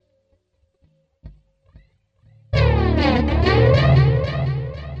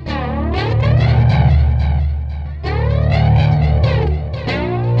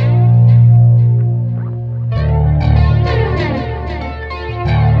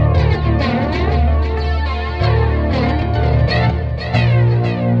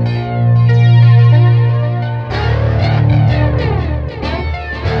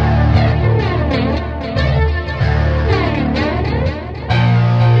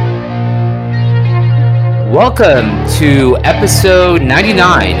Welcome to episode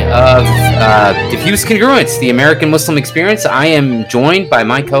 99 of Diffuse Congruence, the American Muslim Experience. I am joined by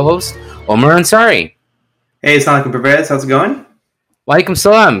my co-host, Omar Ansari. Hey, Assalamualaikum Pervez. How's it going? Walaikum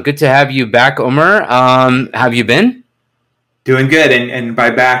salam. Good to have you back, Omar. Have you been? Doing good. And by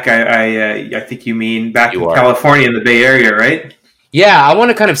back, I think you mean back in California in the Bay Area, right? Yeah, I want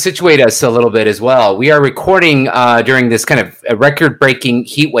to kind of situate us a little bit as well. We are recording during this kind of a record-breaking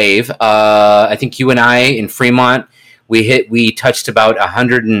heat wave. I think you and I in Fremont, we touched about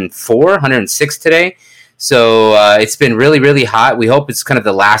 104, 106 today. So it's been really, really hot. We hope it's kind of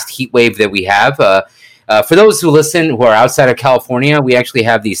the last heat wave that we have. For those who listen who are outside of California, we actually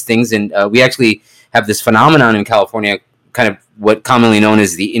have these things, and we actually have this phenomenon in California, kind of what commonly known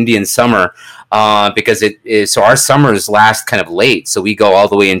as the Indian summer. Because it is, so our summers last kind of late, so we go all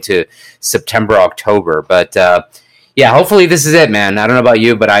the way into September, October. But yeah, hopefully this is it, man. I don't know about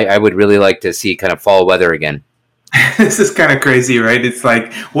you, but I would really like to see kind of fall weather again. This is kind of crazy, right? It's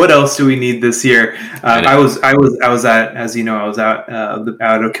like, what else do we need this year? I was at, as you know, I was out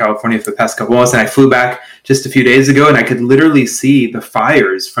of California for the past couple months, and I flew back just a few days ago, and I could literally see the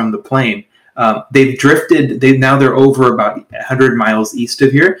fires from the plane. They've drifted. They're over about 100 miles east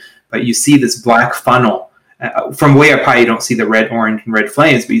of here. But you see this black funnel. From way up high, you don't see the red, orange, and red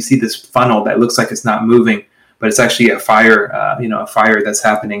flames, but you see this funnel that looks like it's not moving, but it's actually a fire, a fire that's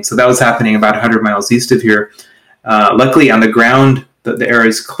happening. So that was happening about 100 miles east of here. Luckily, on the ground, the air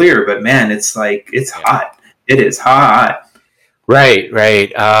is clear, but man, it's hot. It is hot. Right.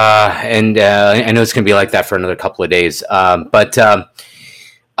 And I know it's going to be like that for another couple of days.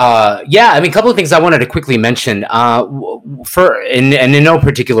 Yeah, I mean, a couple of things I wanted to quickly mention in no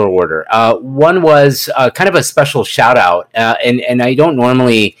particular order. One was kind of a special shout out, and I don't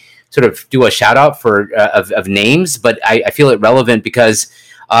normally sort of do a shout out for of names, but I feel it relevant because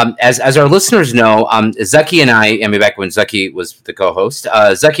as our listeners know, Zaki and I mean, back when Zaki was the co-host,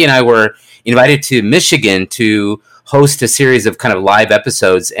 Zaki and I were invited to Michigan to host a series of kind of live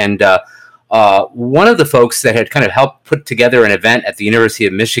episodes, and one of the folks that had kind of helped put together an event at the University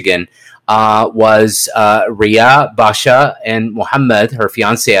of Michigan was Rhea Basha and Muhammad, her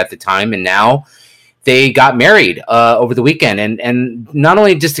fiance at the time, and now they got married over the weekend. And not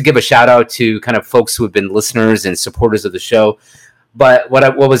only just to give a shout out to kind of folks who have been listeners and supporters of the show, but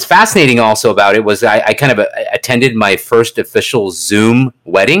what was fascinating also about it was I kind of attended my first official Zoom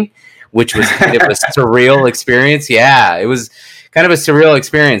wedding, which was kind of a surreal experience. Yeah, it was kind of a surreal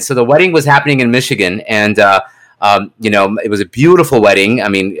experience. So the wedding was happening in Michigan, and it was a beautiful wedding. I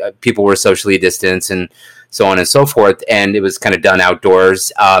mean, people were socially distanced and so on and so forth, and it was kind of done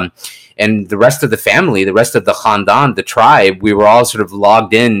outdoors. And the rest of the family, the rest of the Khandan, the tribe, we were all sort of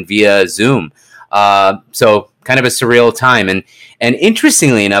logged in via Zoom. So kind of a surreal time. And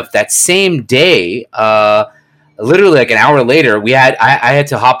interestingly enough, that same day, literally like an hour later, I had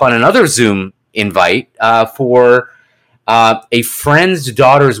to hop on another Zoom invite for a friend's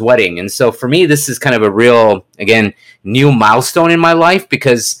daughter's wedding. And so for me, this is kind of a real, again, new milestone in my life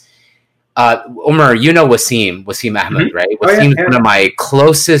because, Omar, you know Wasim Ahmed, mm-hmm. right? Wasim's one of my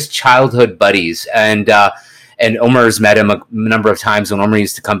closest childhood buddies. And Omar's met him a number of times when Omar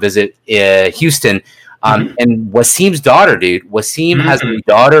used to come visit Houston. And Wasim's daughter, dude, Wasim has a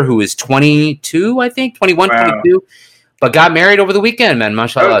daughter who is 22, I think, 21, wow. 22. But got married over the weekend, man,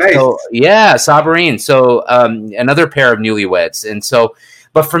 mashallah. Oh, nice. So, yeah, Sabreen. So another pair of newlyweds. And so,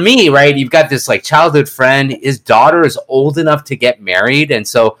 but for me, right, you've got this like childhood friend. His daughter is old enough to get married. And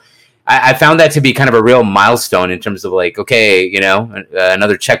so I found that to be kind of a real milestone in terms of like, okay,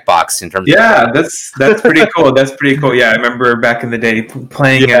 another checkbox in terms of. That's pretty cool. That's pretty cool. Yeah, I remember back in the day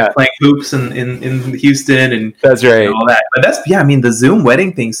playing hoops in Houston and that's right. All that. But the Zoom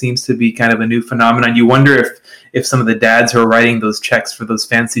wedding thing seems to be kind of a new phenomenon. You wonder if some of the dads who are writing those checks for those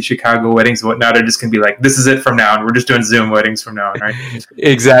fancy Chicago weddings and whatnot are just going to be like, this is it from now on. We're just doing Zoom weddings from now on, right?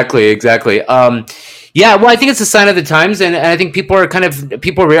 Exactly. Yeah, well, I think it's a sign of the times, and I think people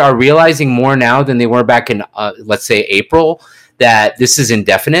are realizing more now than they were back in, let's say, April, that this is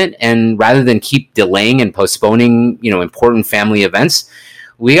indefinite, and rather than keep delaying and postponing, important family events,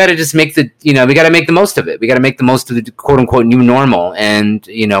 we got to just make the most of it. We got to make the most of the quote unquote new normal, and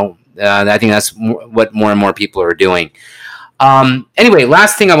I think that's what more and more people are doing. Anyway,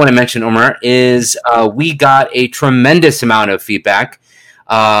 last thing I want to mention, Omar, is we got a tremendous amount of feedback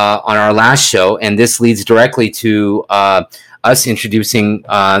on our last show, and this leads directly to us introducing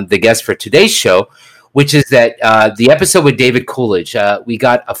the guest for today's show, which is that the episode with David Coolidge, we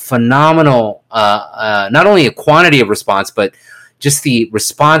got a phenomenal, not only a quantity of response, but just the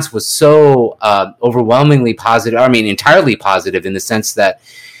response was so overwhelmingly positive. I mean, entirely positive in the sense that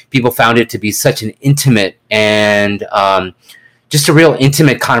people found it to be such an intimate and just a real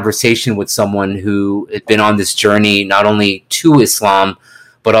intimate conversation with someone who had been on this journey, not only to Islam,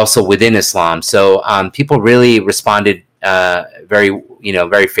 but also within Islam. So people really responded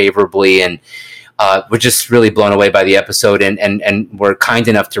very favorably, and we're just really blown away by the episode, and were kind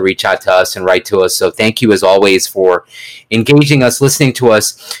enough to reach out to us and write to us. So thank you as always for engaging us, listening to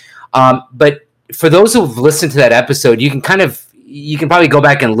us. But for those who've listened to that episode, you can probably go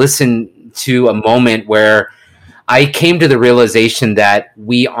back and listen to a moment where I came to the realization that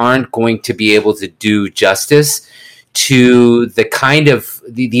we aren't going to be able to do justice to the kind of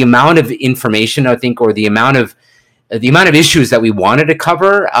the amount of information, I think, or the amount of issues that we wanted to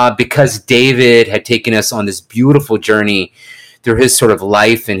cover, because David had taken us on this beautiful journey through his sort of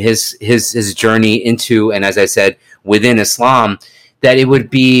life and his journey into, and as I said, within Islam, that it would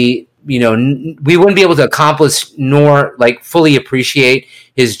be, we wouldn't be able to accomplish nor like fully appreciate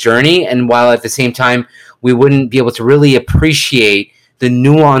his journey. And while at the same time, we wouldn't be able to really appreciate the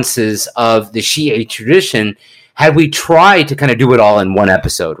nuances of the Shia tradition had we tried to kind of do it all in one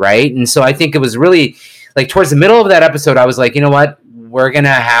episode, right? And so I think it was really like towards the middle of that episode, I was like, you know what? We're going to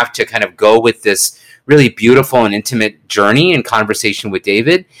have to kind of go with this really beautiful and intimate journey and conversation with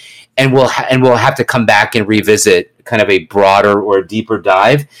David. And we'll have to come back and revisit kind of a broader or deeper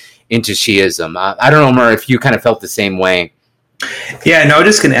dive into Shiism. I don't know, Omar, if you kind of felt the same way. Yeah, no, I'm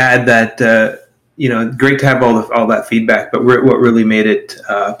just going to add that, great to have all that feedback. But what really made it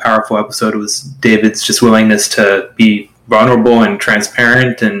a powerful episode was David's just willingness to be vulnerable and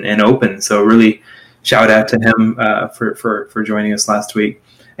transparent and open. So really shout out to him for joining us last week.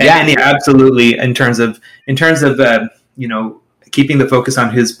 And yeah, absolutely. In terms of keeping the focus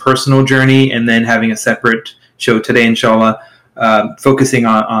on his personal journey and then having a separate show today, inshallah, focusing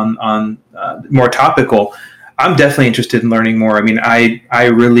on more topical. I'm definitely interested in learning more. I mean, I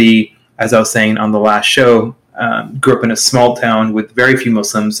really, as I was saying on the last show, grew up in a small town with very few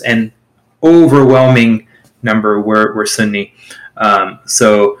Muslims, and overwhelming number were Sunni.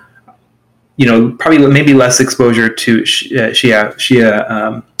 So, probably maybe less exposure to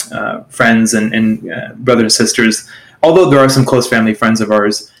Shia friends and brothers and sisters. Although there are some close family friends of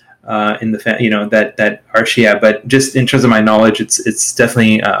ours in the that are Shia, but just in terms of my knowledge, it's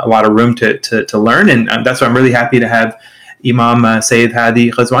definitely a lot of room to learn, and that's why I'm really happy to have Imam Sayyid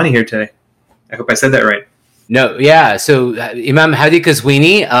Hadi Qazwini here today. I hope I said that right. No, yeah. So Imam Hadi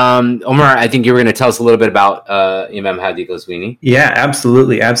Qazwini, Omar, I think you were going to tell us a little bit about Imam Hadi Qazwini. Yeah,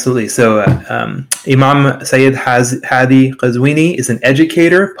 absolutely. So Imam Sayyid Hadi Qazwini is an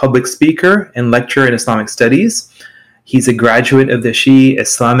educator, public speaker, and lecturer in Islamic studies. He's a graduate of the Shia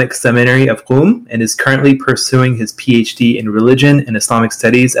Islamic Seminary of Qom and is currently pursuing his PhD in religion and Islamic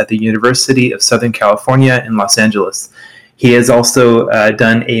studies at the University of Southern California in Los Angeles. He has also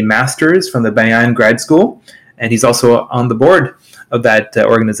done a master's from the Bayan Grad School, and he's also on the board of that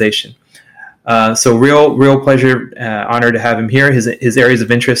organization. So real pleasure, honor to have him here. His areas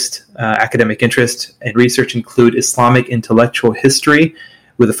of interest, academic interest and research include Islamic intellectual history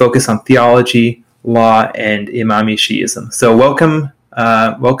with a focus on theology, law, and Imami Shiism. So welcome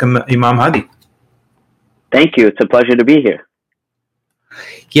Imam Hadi. Thank you. It's a pleasure to be here.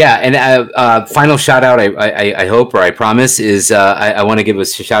 Yeah, and final shout out, I hope, or I promise, is I want to give a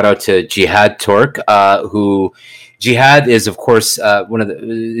shout out to Jihad Turk, who Jihad is, of course,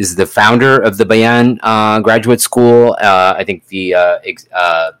 is the founder of the Bayan Graduate School. I think I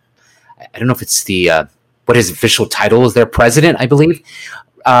don't know if it's what his official title is. Their president, I believe.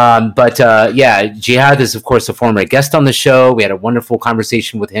 But Jihad is, of course, a former guest on the show. We had a wonderful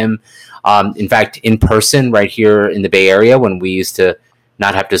conversation with him. In fact, in person, right here in the Bay Area, when we used to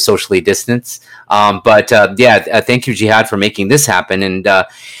not have to socially distance. Thank you, Jihad, for making this happen. And I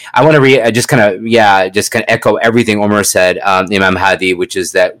want to just kind of echo everything Omar said, Imam Hadi, which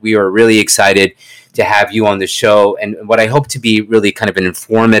is that we are really excited to have you on the show, and what I hope to be really kind of an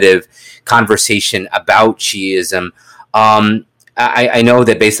informative conversation about Shiism. I know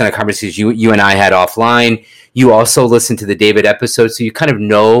that based on a conversation you and I had offline, you also listened to the David episode, so you kind of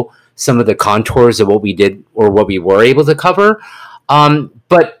know some of the contours of what we did or what we were able to cover.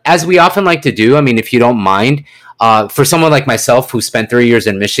 But as we often like to do, I mean, if you don't mind, for someone like myself who spent 3 years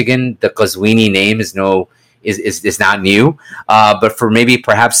in Michigan, the Qazwini name is not new. But for maybe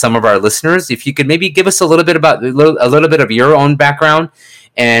perhaps some of our listeners, if you could maybe give us a little bit of your own background,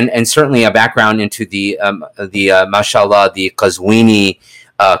 and certainly a background into the mashallah, the Qazwini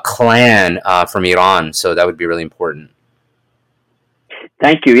clan from Iran. So that would be really important.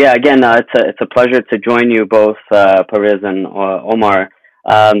 Thank you. Yeah, again, it's a pleasure to join you both, Perez and Omar.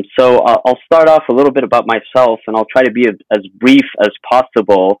 So I'll start off a little bit about myself, and I'll try to be as brief as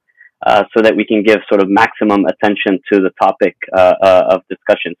possible so that we can give sort of maximum attention to the topic of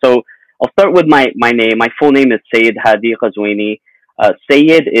discussion. So I'll start with my name. My full name is Sayyid Hadi Ghazwini.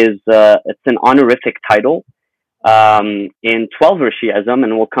 Sayyid is it's an honorific title in 12er Shi'ism,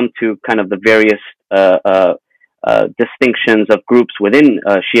 and we'll come to kind of the various distinctions of groups within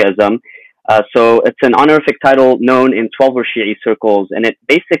Shi'ism. So it's an honorific title known in 12er Shi'i circles, and it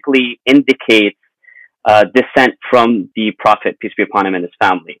basically indicates descent from the Prophet, peace be upon him, and his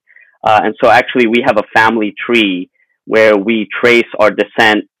family. And so actually we have a family tree where we trace our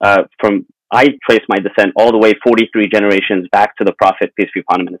descent I trace my descent all the way 43 generations back to the Prophet, peace be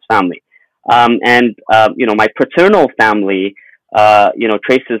upon him, and his family. My paternal family,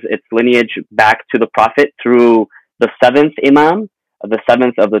 traces its lineage back to the Prophet through the seventh Imam, the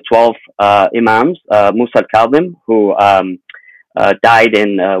seventh of the 12 Imams, Musa al-Kadhim, who died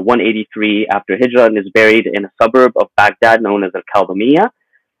in 183 after Hijrah and is buried in a suburb of Baghdad known as al-Kadhimiyya.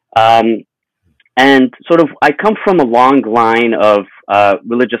 And sort of, I come from a long line of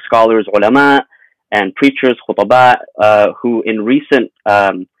religious scholars, ulama, and preachers, khutaba, who in recent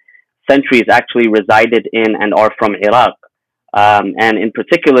centuries actually resided in and are from Iraq, and in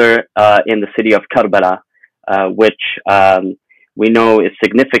particular in the city of Karbala, which we know is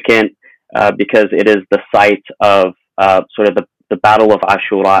significant because it is the site of sort of the Battle of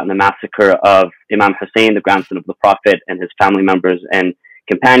Ashura and the massacre of Imam Hussein, the grandson of the Prophet, and his family members and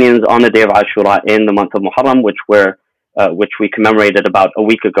companions on the day of Ashura in the month of Muharram, which we commemorated about a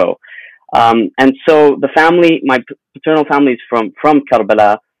week ago. And so the family, my paternal family is from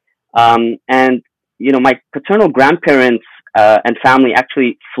Karbala, and my paternal grandparents and family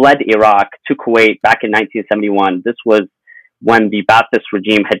actually fled Iraq to Kuwait back in 1971. This was when the Ba'athist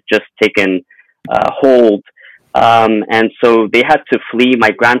regime had just taken hold, and so they had to flee.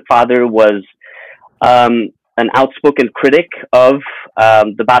 My grandfather was an outspoken critic of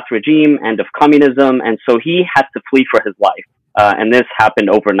the Ba'ath regime and of communism, and so he had to flee for his life. And this happened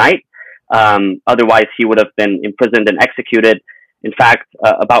overnight. Otherwise, he would have been imprisoned and executed. In fact,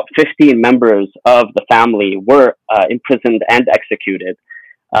 about 15 members of the family were imprisoned and executed,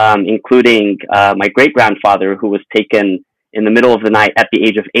 including my great-grandfather, who was taken in the middle of the night at the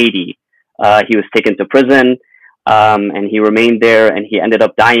age of 80. He was taken to prison, and he remained there, and he ended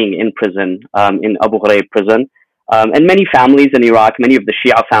up dying in prison, in Abu Ghraib prison. And many families in Iraq, many of the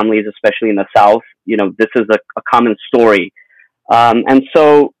Shia families, especially in the south, this is a common story. And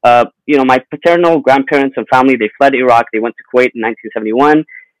so, my paternal grandparents and family, they fled Iraq. They went to Kuwait in 1971.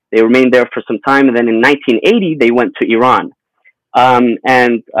 They remained there for some time. And then in 1980, they went to Iran.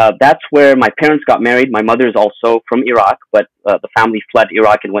 And that's where my parents got married. My mother is also from Iraq, but the family fled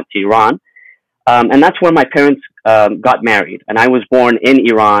Iraq and went to Iran. And that's where my parents got married. And I was born in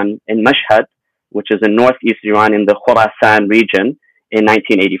Iran, in Mashhad, which is in northeast Iran in the Khorasan region in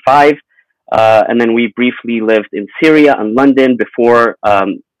 1985. And then we briefly lived in Syria and London before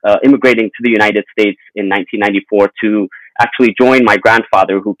immigrating to the United States in 1994 to actually join my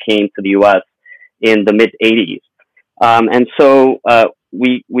grandfather, who came to the U.S. in the mid-'80s. And so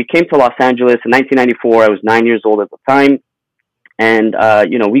we came to Los Angeles in 1994. I was 9 years old at the time. And,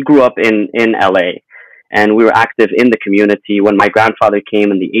 we grew up in LA, and we were active in the community. When my grandfather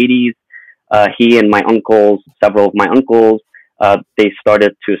came in the 80s, he and my uncles, several of my uncles, they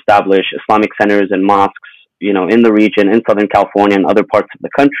started to establish Islamic centers and mosques, in the region, in Southern California and other parts of the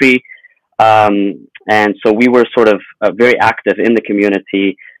country. And so we were sort of very active in the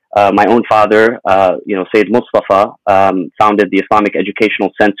community. My own father, Sayyid Mustafa, founded the Islamic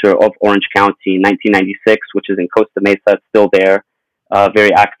Educational Center of Orange County in 1996, which is in Costa Mesa. It's still there,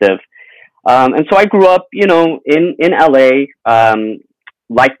 very active. And so I grew up, in LA,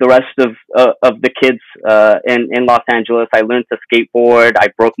 like the rest of the kids in Los Angeles. I learned to skateboard. I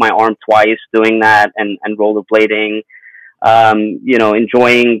broke my arm twice doing that, and rollerblading.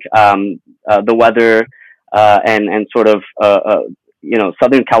 Enjoying the weather and sort of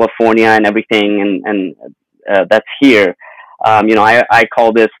Southern California and everything, and that's here. I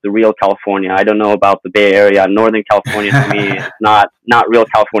call this the real California. I don't know about the Bay Area. Northern California to me is not real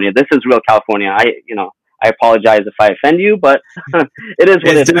California. This is real California. I apologize if I offend you, but it is what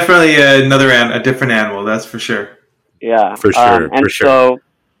it is. It's definitely a different animal, that's for sure. Yeah. For sure, for sure. So,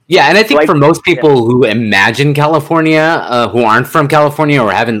 yeah, and I think for most people who imagine California, who aren't from California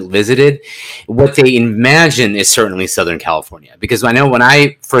or haven't visited, what they imagine is certainly Southern California. Because I know when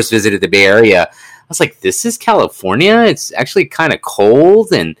I first visited the Bay Area, I was like, this is California? It's actually kind of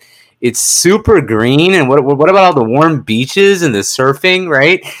cold, and it's super green, and what about all the warm beaches and the surfing,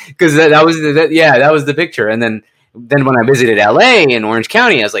 right? Because that was the picture. And then then when I visited LA in Orange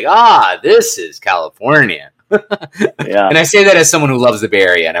County, I was like, this is California. Yeah. And I say that as someone who loves the Bay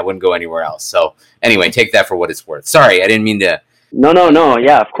Area, and I wouldn't go anywhere else. So anyway, take that for what it's worth. Sorry, I didn't mean to. No.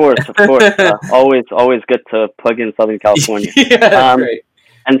 Yeah, of course. Always good to plug in Southern California. Yeah, great.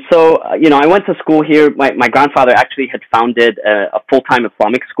 And so, I went to school here. My grandfather actually had founded a full-time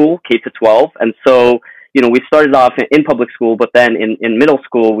Islamic school, K-12. And so, we started off in public school, but then in middle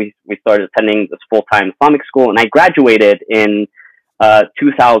school, we started attending this full-time Islamic school. And I graduated in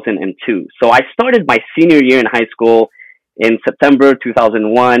 2002. So I started my senior year in high school in September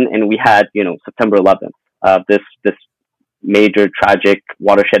 2001, and we had, September 11th, this major tragic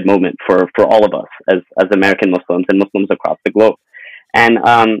watershed moment for all of us as American Muslims and Muslims across the globe. And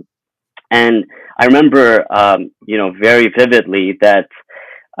I remember, very vividly that,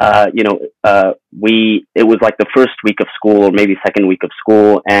 it was like the first week of school or maybe second week of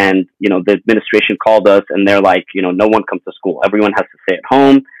school. And, the administration called us and they're like, no one comes to school. Everyone has to stay at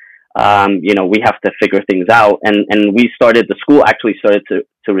home. We have to figure things out. And the school actually started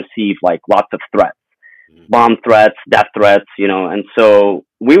to receive like lots of threats, bomb threats, death threats, and so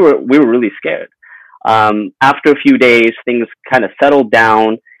we were really scared. After a few days, things kind of settled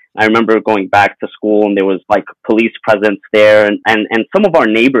down. I remember going back to school and there was like police presence there and some of our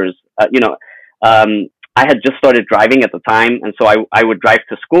neighbors, I had just started driving at the time. And so I would drive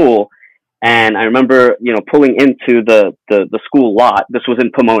to school and I remember, pulling into the school lot. This was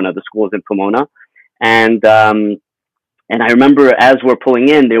in Pomona. The school was in Pomona. And I remember as we're pulling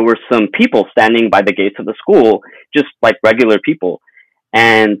in, there were some people standing by the gates of the school, just like regular people.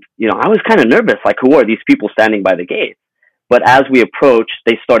 And, I was kind of nervous, like, who are these people standing by the gate? But as we approached,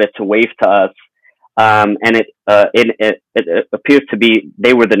 they started to wave to us. And it appeared to be,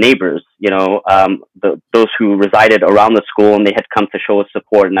 they were the neighbors, those who resided around the school, and they had come to show us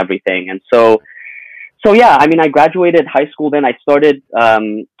support and everything. And so yeah, I graduated high school. Then I started,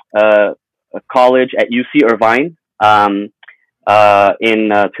 college at UC Irvine, in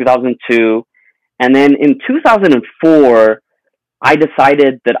 2002. And then in 2004, I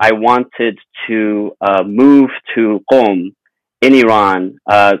decided that I wanted to move to Qom in Iran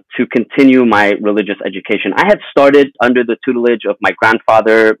to continue my religious education. I had started under the tutelage of my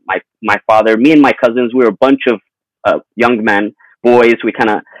grandfather, my father, me and my cousins. We were a bunch of young men, boys.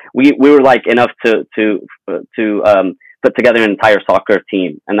 We were like enough to put together an entire soccer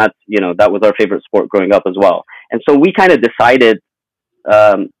team, and that's that was our favorite sport growing up as well. And so we kind of decided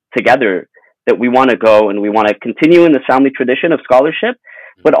together that we want to go and we want to continue in this family tradition of scholarship,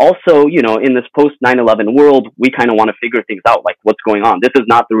 but also, in this post 9/11 world, we kind of want to figure things out, like what's going on. This is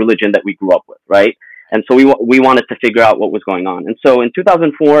not the religion that we grew up with, right? And so we wanted to figure out what was going on. And so in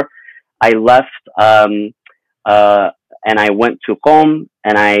 2004, I left and I went to Qom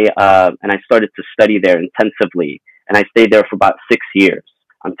and I started to study there intensively, and I stayed there for about 6 years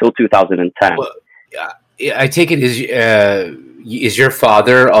until 2010. Well, I take it is your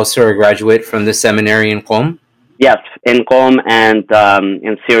father also a graduate from the seminary in Qom? Yes, in Qom and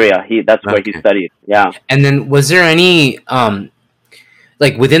in Syria. That's where he studied. Yeah. And then was there any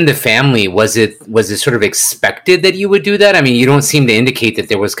like within the family, was it sort of expected that you would do that? I mean, you don't seem to indicate that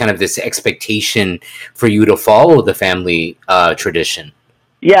there was kind of this expectation for you to follow the family tradition.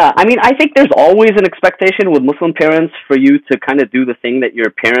 Yeah, I think there's always an expectation with Muslim parents for you to kind of do the thing that your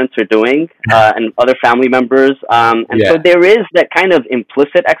parents are doing and other family members. So there is that kind of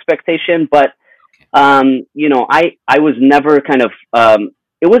implicit expectation, but, I was never kind of,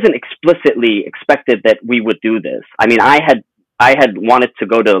 it wasn't explicitly expected that we would do this. I had wanted to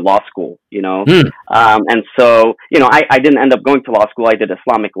go to law school, and so, I didn't end up going to law school. I did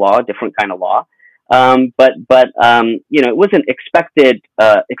Islamic law, a different kind of law. But it wasn't expected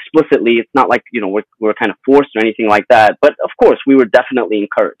explicitly. It's not like we're kind of forced or anything like that. But of course, we were definitely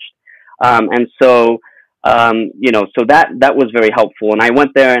encouraged, and so so that was very helpful. And I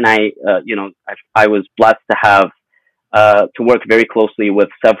went there, and I was blessed to have to work very closely with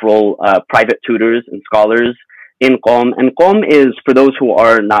several private tutors and scholars in Qom. And Qom is, for those who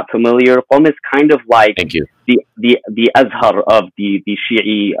are not familiar, Qom is kind of like the Azhar of the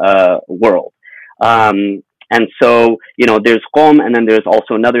Shi'i world. And so, there's Qom, and then there's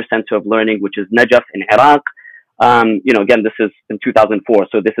also another center of learning, which is Najaf in Iraq. Again, this is in 2004.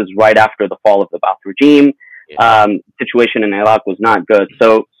 So this is right after the fall of the Ba'ath regime. Situation in Iraq was not good.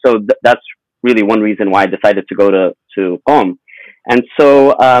 So that's really one reason why I decided to go to Qom. And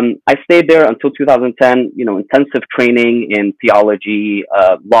so, I stayed there until 2010, intensive training in theology,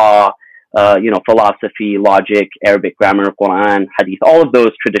 law, philosophy, logic, Arabic grammar, Quran, hadith, all of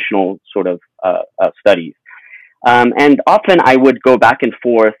those traditional sort of studies. And often I would go back and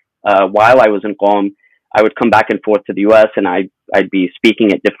forth while I was in Qom I would come back and forth to the U.S. and I'd be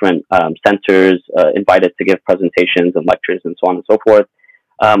speaking at different centers, invited to give presentations and lectures and so on and so forth.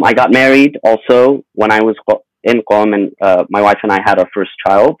 I got married also when I was in Qom, and my wife and I had our first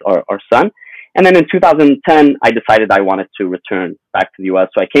child, our son. And then in 2010, I decided I wanted to return back to the U.S.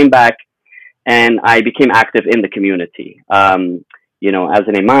 So I came back and I became active in the community, as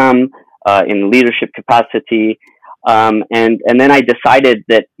an imam, in leadership capacity. And then I decided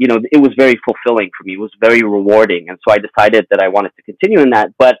that, it was very fulfilling for me. It was very rewarding. And so I decided that I wanted to continue in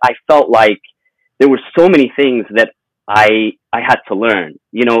that. But I felt like there were so many things that I had to learn.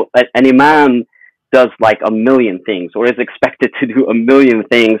 An imam does like a million things, or is expected to do a million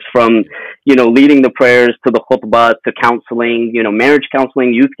things, from, leading the prayers to the khutbah to counseling, marriage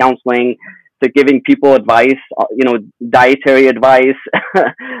counseling, youth counseling, to giving people advice, dietary advice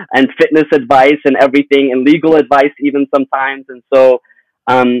and fitness advice and everything, and legal advice even sometimes. And so,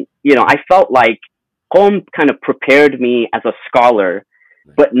 I felt like Qom kind of prepared me as a scholar,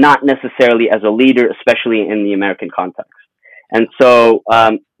 but not necessarily as a leader, especially in the American context. And so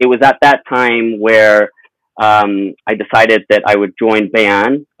it was at that time where I decided that I would join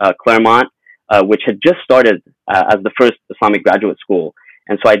Bayan, Claremont, which had just started as the first Islamic graduate school.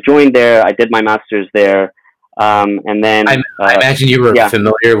 And so I joined there. I did my master's there. And then I imagine you were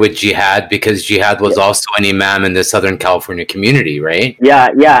familiar with Jihad, because Jihad was also an imam in the Southern California community, right?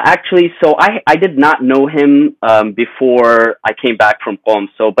 Yeah. Actually, so I did not know him before I came back from Qom.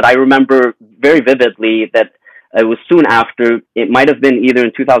 But I remember very vividly that it was soon after. It might have been either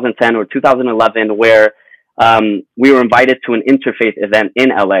in 2010 or 2011, where we were invited to an interfaith event in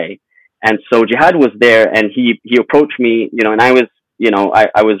LA. And so Jihad was there, and he approached me, and I was,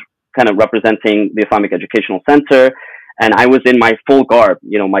 I was kind of representing the Islamic Educational Center, and I was in my full garb,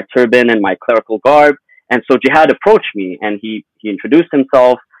 my turban and my clerical garb. And so Jihad approached me, and he introduced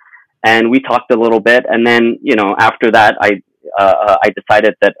himself, and we talked a little bit. And then, after that, I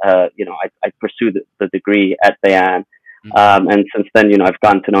decided that, I'd pursue the degree at Bayan. And since then, I've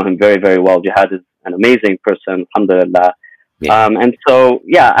gotten to know him very, very well. Jihad is an amazing person, alhamdulillah. Yeah. And so,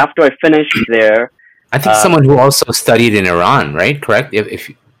 after I finished there, I think someone who also studied in Iran, right? Correct? If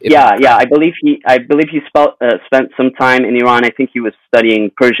I believe he spent some time in Iran. I think he was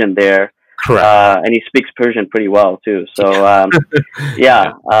studying Persian there. Correct. And he speaks Persian pretty well too. So, and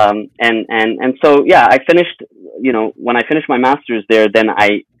so, I finished, when I finished my master's there, then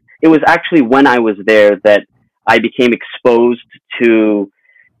it was actually when I was there that I became exposed to,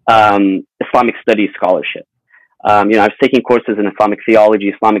 Islamic studies scholarship. I was taking courses in Islamic theology,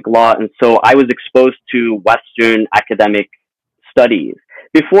 Islamic law. And so I was exposed to Western academic studies.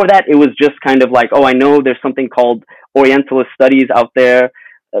 Before that, it was just kind of like, oh, I know there's something called Orientalist studies out there.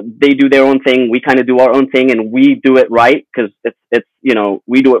 They do their own thing. We kind of do our own thing, and we do it right because it's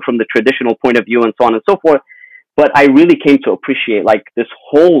we do it from the traditional point of view and so on and so forth. But I really came to appreciate like this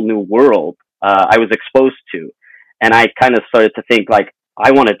whole new world I was exposed to, and I kind of started to think like,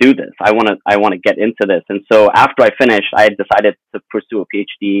 I want to do this. I want to get into this. And so after I finished, I had decided to pursue a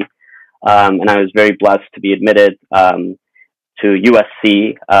PhD, and I was very blessed to be admitted to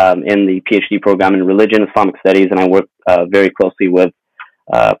USC in the PhD program in religion, Islamic studies, and I worked very closely with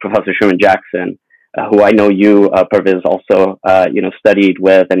Professor Sherman Jackson, who I know you, Pervez, also studied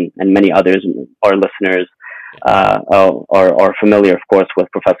with, and many others, our listeners are familiar, of course,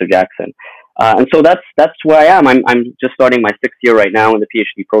 with Professor Jackson. And so that's where I am. I'm just starting my 6th year right now in the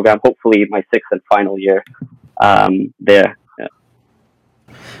PhD program. Hopefully, my 6th and final year there. Yeah.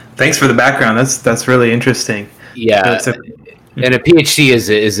 Thanks for the background. That's really interesting. Yeah. And a PhD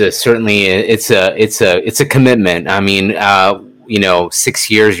is certainly it's a commitment. I mean, 6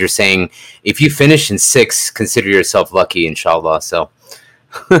 years. You're saying if you finish in 6, consider yourself lucky, inshallah. So.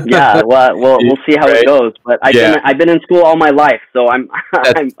 Yeah, well, we'll see how it goes. But I've been in school all my life, so I'm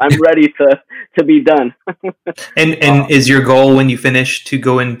ready to be done. and is your goal when you finish to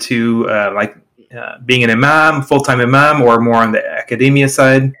go into being an imam, full-time imam, or more on the academia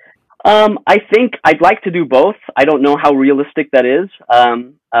side? I think I'd like to do both. I don't know how realistic that is,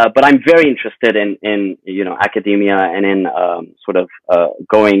 but I'm very interested in academia and in sort of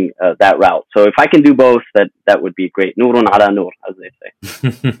going that route. So if I can do both, that would be great. Nurun ala nur, as they say.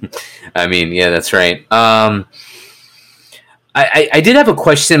 I mean, yeah, that's right. I did have a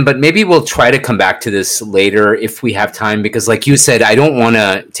question, but maybe we'll try to come back to this later if we have time, because like you said, I don't want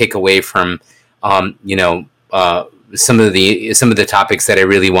to take away from some of the topics that I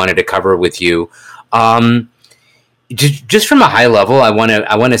really wanted to cover with you. Just from a high level, I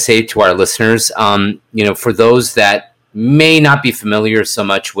want to say to our listeners, for those that may not be familiar so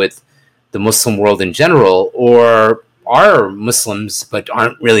much with the Muslim world in general, or are Muslims but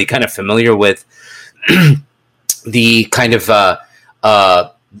aren't really kind of familiar with the kind of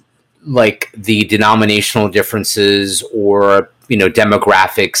like the denominational differences or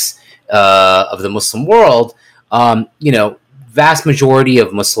demographics of the Muslim world, vast majority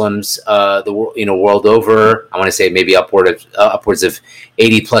of Muslims world over, I want to say maybe upwards of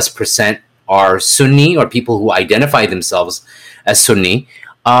 80+% are Sunni, or people who identify themselves as Sunni.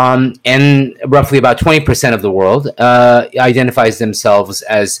 And roughly about 20% of the world identifies themselves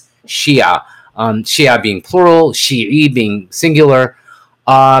as Shia. Shia being plural, Shi'i being singular.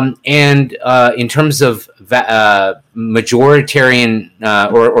 And in terms of majoritarian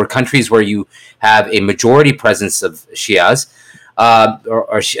or countries where you have a majority presence of Shias,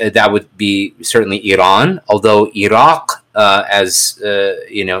 that would be certainly Iran, although Iraq, as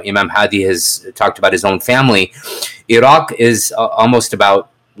Imam Hadi has talked about his own family, Iraq is almost about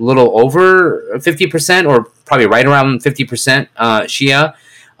a little over 50%, or probably right around 50% Shia.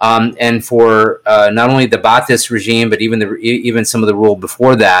 And for not only the Ba'athist regime, but even some of the rule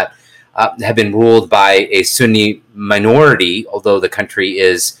before that have been ruled by a Sunni minority, although the country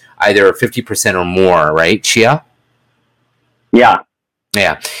is either 50% or more, right, Shia? Yeah.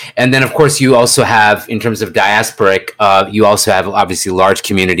 Yeah. And then, of course, you also have, in terms of diasporic, you also have obviously large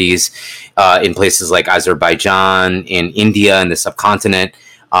communities in places like Azerbaijan, in India, in the subcontinent.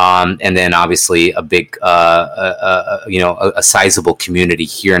 And then obviously a big, a sizable community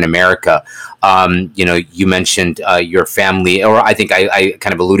here in America. You mentioned your family, or I think I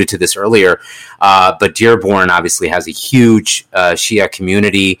kind of alluded to this earlier, but Dearborn obviously has a huge Shia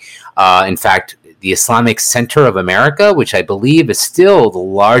community. In fact, the Islamic Center of America, which I believe is still the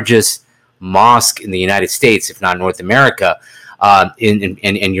largest mosque in the United States, if not North America, and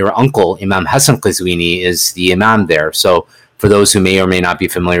your uncle, Imam Hassan Qazwini, is the imam there. So for those who may or may not be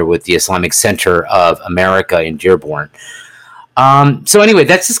familiar with the Islamic Center of America in Dearborn. So anyway,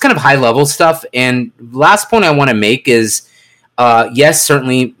 that's just kind of high-level stuff. And last point I want to make is, yes,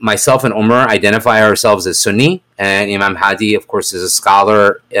 certainly myself and Omar identify ourselves as Sunni, and Imam Hadi, of course, is a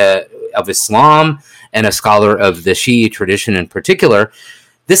scholar of Islam and a scholar of the Shi'i tradition in particular.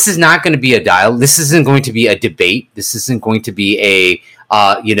 This is not going to be a dialogue. This isn't going to be a debate. This isn't going to be a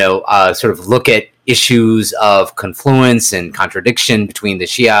sort of look at issues of confluence and contradiction between the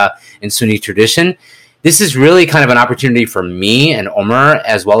Shia and Sunni tradition. This is really kind of an opportunity for me and Omar,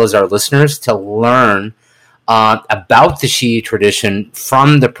 as well as our listeners, to learn about the Shi'i tradition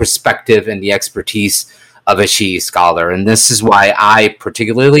from the perspective and the expertise of a Shi'i scholar. And this is why I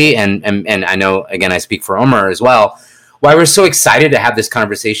particularly, and I know, again, I speak for Omar as well, why we're so excited to have this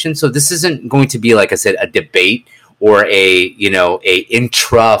conversation. So this isn't going to be, like I said, a debate or a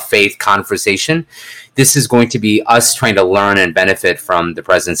intra-faith conversation. This is going to be us trying to learn and benefit from the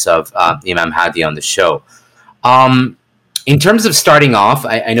presence of Imam Hadi on the show. In terms of starting off,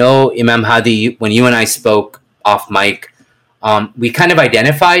 I know, Imam Hadi, when you and I spoke off mic, we kind of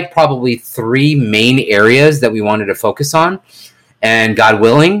identified probably three main areas that we wanted to focus on. And God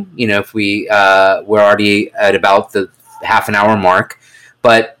willing, if we're already at about the half an hour mark,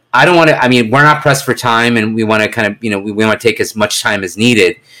 but I don't want to, we're not pressed for time, and we want to kind of, we want to take as much time as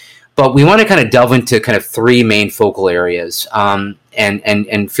needed, but we want to kind of delve into kind of three main focal areas,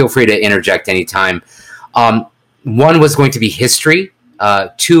 and feel free to interject anytime. One was going to be history.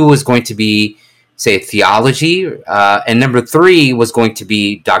 Two was going to be, say, theology. And number three was going to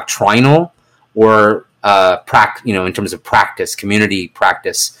be doctrinal, or, in terms of practice, community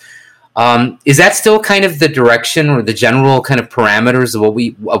practice. Is that still kind of the direction or the general kind of parameters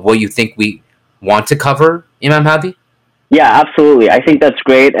of what you think we want to cover, Imam Hadi? Yeah, absolutely. I think that's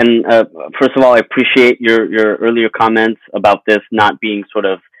great. And first of all, I appreciate your earlier comments about this not being sort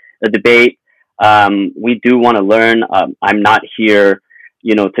of a debate. We do want to learn. I'm not here,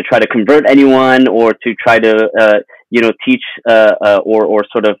 to try to convert anyone or to try to, teach or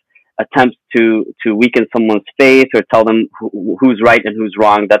sort of attempt to weaken someone's faith or tell them who's right and who's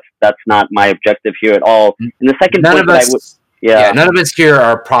wrong. That's not my objective here at all. And the second point that I would... Yeah, none of us here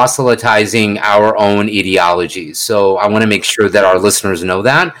are proselytizing our own ideologies. So I want to make sure that our listeners know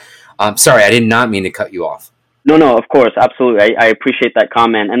that. Sorry, I did not mean to cut you off. No, of course, absolutely. I appreciate that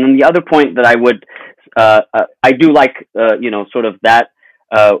comment. And then the other point that I would, I do like, sort of that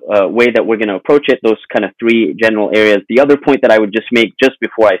way that we're going to approach it, those kind of three general areas. The other point that I would just make just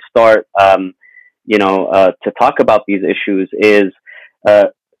before I start, to talk about these issues is,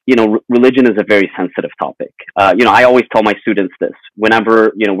 religion is a very sensitive topic. I always tell my students this.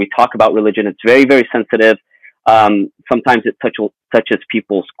 Whenever, we talk about religion, it's very, very sensitive. Sometimes it touches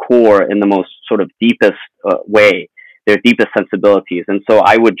people's core in the most sort of deepest way, their deepest sensibilities. And so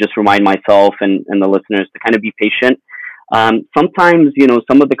I would just remind myself and the listeners to kind of be patient. Sometimes,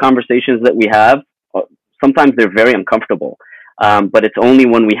 some of the conversations that we have, sometimes they're very uncomfortable. But it's only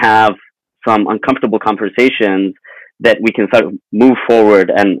when we have some uncomfortable conversations that we can sort of move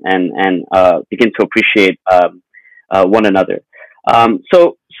forward and begin to appreciate one another.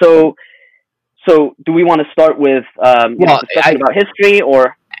 So do we want to start with discussion about history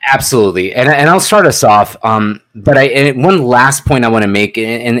or? Absolutely, and I'll start us off. But one last point I want to make,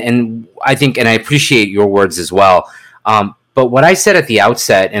 and I think, and I appreciate your words as well. But what I said at the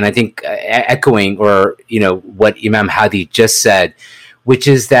outset, and I think echoing, or what Imam Hadi just said, which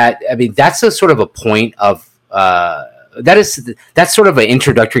is that that's a sort of a point of that's sort of an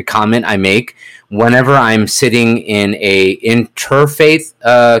introductory comment I make whenever I'm sitting in a interfaith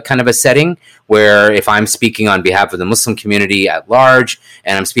kind of a setting, where if I'm speaking on behalf of the Muslim community at large,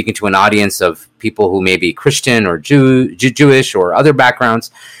 and I'm speaking to an audience of people who may be Christian or Jewish or other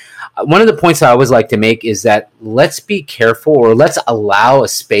backgrounds, one of the points I always like to make is that let's be careful, or let's allow a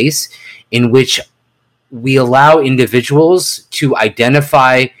space in which we allow individuals to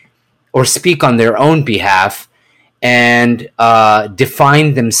identify or speak on their own behalf and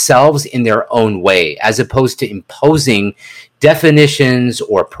define themselves in their own way, as opposed to imposing definitions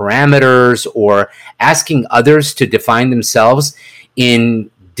or parameters or asking others to define themselves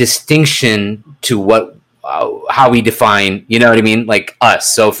in distinction to what how we define, like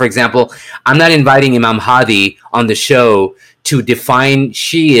us. So, for example, I'm not inviting Imam Hadi on the show to define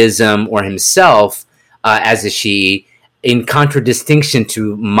Shi'ism or himself as a Shi'i in contradistinction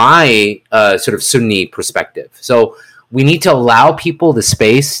to my sort of Sunni perspective. So we need to allow people the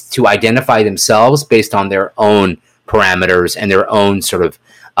space to identify themselves based on their own parameters and their own sort of,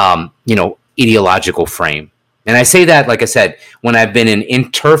 ideological frame. And I say that, like I said, when I've been in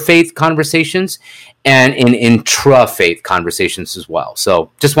interfaith conversations and in intra-faith conversations as well.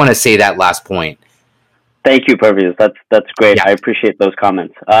 So just want to say that last point. Thank you, Pervez. That's great. Yeah. I appreciate those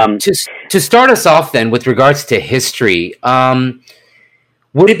comments. To start us off then, with regards to history,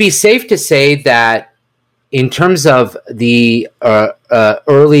 would it be safe to say that in terms of the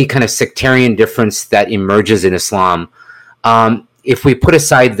early kind of sectarian difference that emerges in Islam, if we put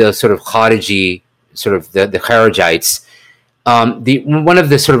aside the sort of Khariji, sort of the Kharijites, one of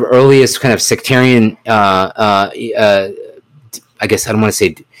the sort of earliest kind of sectarian, I guess I don't want to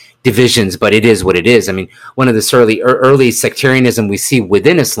say divisions, but it is what it is. I mean, one of the early sectarianism we see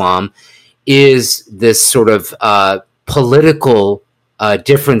within Islam is this sort of political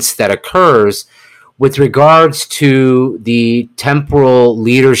difference that occurs with regards to the temporal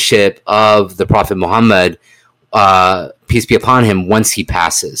leadership of the Prophet Muhammad, peace be upon him, once he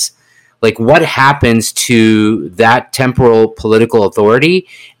passes. Like, what happens to that temporal political authority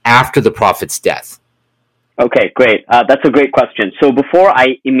after the Prophet's death? Okay, great. That's a great question. So before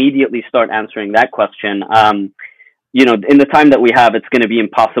I immediately start answering that question, in the time that we have, it's going to be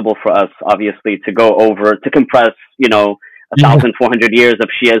impossible for us, obviously, to compress, 1,400 years of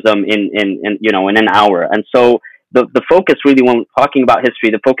Shi'ism in an hour. And so the focus really, when we're talking about history,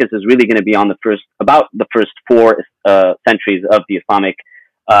 the focus is really going to be on the first 4 centuries of the Islamic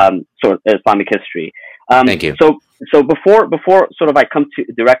Islamic history. Thank you. So before sort of I come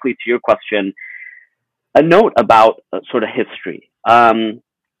directly to your question, a note about sort of history. I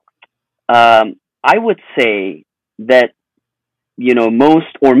would say that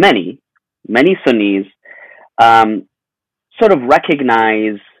most or many Sunnis sort of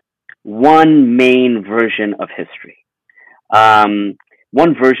recognize one main version of history,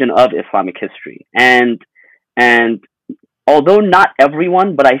 one version of Islamic history, and although not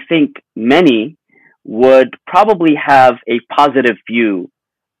everyone, but I think many would probably have a positive view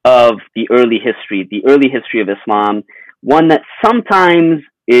of the early history of Islam, one that sometimes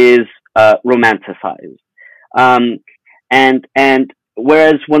is romanticized. And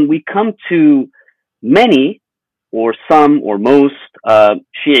whereas when we come to many or some or most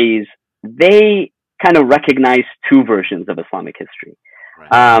Shi'is, they kind of recognize 2 versions of Islamic history.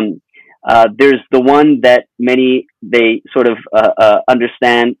 Right. There's the one that they sort of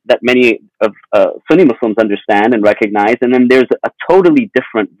understand, that many of Sunni Muslims understand and recognize, and then there's a totally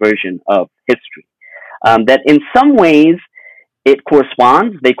different version of history that in some ways they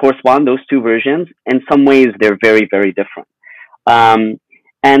correspond, those 2 versions. In some ways they're very, very different. And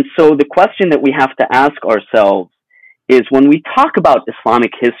so the question that we have to ask ourselves is, when we talk about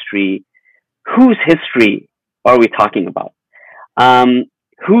Islamic history, whose history are we talking about?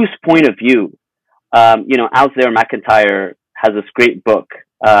 Whose point of view? Alasdair MacIntyre has this great book,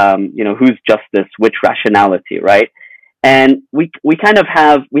 Whose Justice, Which Rationality, right? And we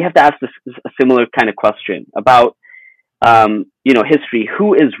have to ask a similar kind of question about, history.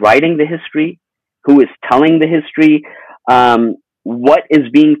 Who is writing the history? Who is telling the history? what is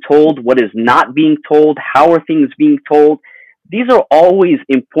being told, what is not being told, how are things being told. These are always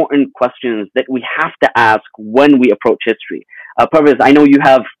important questions that we have to ask when we approach history. Parvez, I know you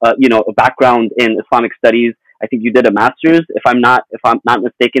have a background in Islamic studies. I think you did a master's, if I'm not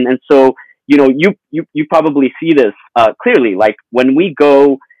mistaken. And so you probably see this clearly. Like when we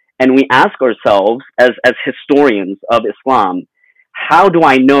go and we ask ourselves as historians of Islam, how do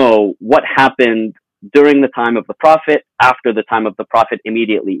I know what happened during the time of the Prophet, after the time of the Prophet,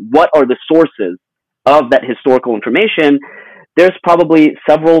 immediately? What are the sources of that historical information? There's probably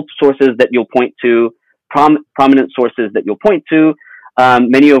several sources that you'll point to, prominent sources that you'll point to,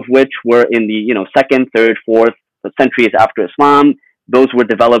 many of which were in the second, third, fourth centuries after Islam. Those were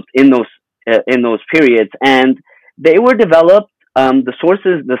developed in those periods, and they were developed.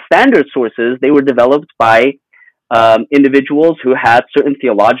 The standard sources, they were developed by individuals who had certain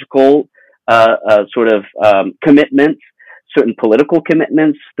theological commitments, certain political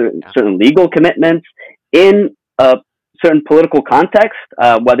commitments, certain legal commitments in certain political context,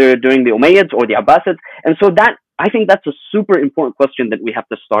 whether during the Umayyads or the Abbasids. And so I think that's a super important question that we have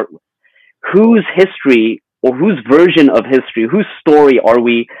to start with. Whose history or whose version of history, whose story are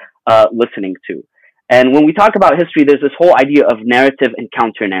we listening to? And when we talk about history, there's this whole idea of narrative and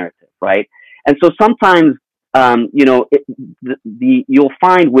counter-narrative, right? And so sometimes, you'll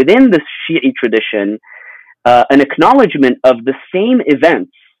find within the Shi'i tradition an acknowledgement of the same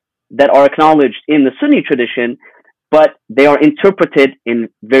events that are acknowledged in the Sunni tradition, but they are interpreted in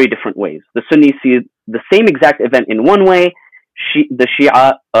very different ways. The Sunnis see the same exact event in one way. The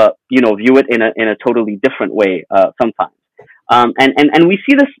Shia, view it in a totally different way sometimes. And we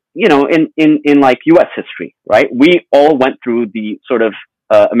see this, in like U.S. history, right? We all went through the sort of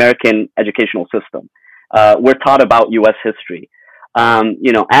American educational system. We're taught about U.S. history.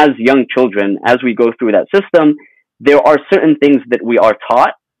 As young children, as we go through that system, there are certain things that we are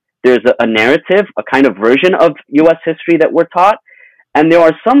taught. There's a narrative, a kind of version of U.S. history that we're taught. And there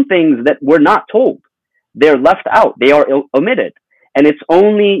are some things that we're not told. They're left out. They are omitted. And it's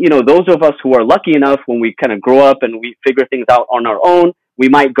only, those of us who are lucky enough when we kind of grow up and we figure things out on our own, we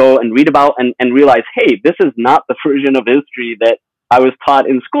might go and read about and realize, hey, this is not the version of history that I was taught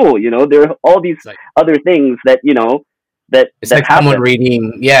in school. There are all these other things that, it's like happen. Someone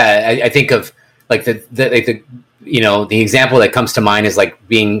reading. Yeah. I think of like the example that comes to mind is like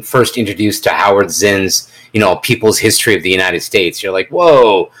being first introduced to Howard Zinn's, People's History of the United States. You're like,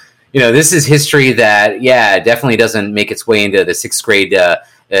 whoa, this is history that, definitely doesn't make its way into the sixth grade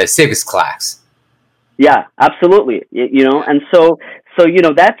civics class. Yeah, absolutely. And so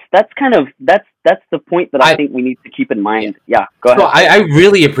that's the point that I think we need to keep in mind. Yeah, go ahead. So I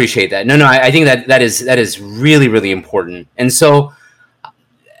really appreciate that. No, I think that is really, really important. And so,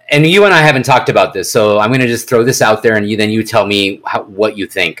 and you and I haven't talked about this, so I'm going to just throw this out there, and you tell me what you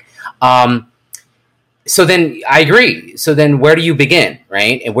think. So then I agree. So then where do you begin,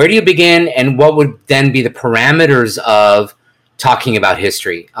 right? And where do you begin, and what would then be the parameters of talking about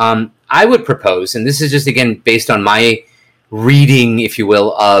history? I would propose, and this is just, again, based on my reading, if you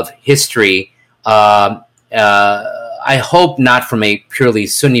will, of history, I hope not from a purely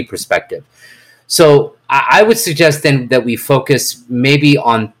Sunni perspective. So I would suggest then that we focus maybe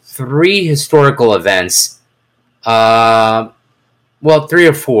on 3 historical events, 3 or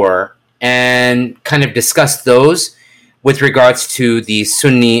 4, and kind of discuss those with regards to the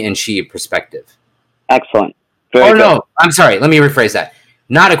Sunni and Shia perspective. Excellent. Very good. No, I'm sorry. Let me rephrase that.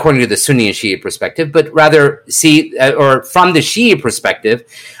 Not according to the Sunni and Shia perspective, but rather or from the Shia perspective,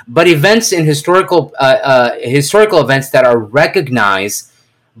 but events in historical events that are recognized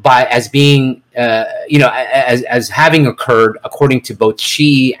as being, as having occurred according to both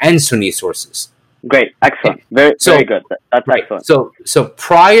Shia and Sunni sources. Great, excellent, very good. That's right. Excellent. So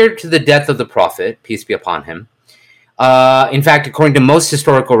prior to the death of the Prophet, peace be upon him, in fact, according to most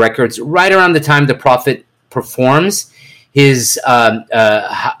historical records, right around the time the Prophet performs his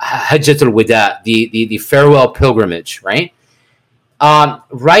Hajjatul Wada, the farewell pilgrimage, right?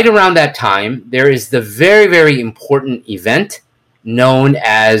 Right around that time, there is the very, very important event known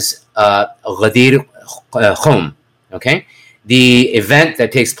as Ghadir Khum, okay? The event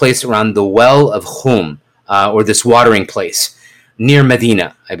that takes place around the well of Khum, or this watering place near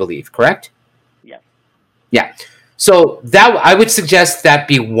Medina, I believe, correct? Yeah. So that I would suggest that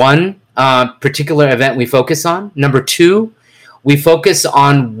be one particular event we focus on. Number 2, we focus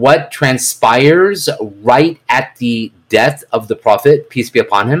on what transpires right at the death of the Prophet, peace be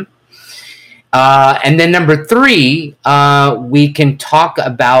upon him. And then number 3, we can talk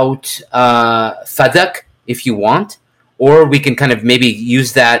about Fadak, if you want, or we can kind of maybe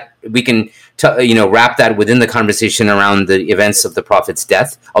use that. We can wrap that within the conversation around the events of the Prophet's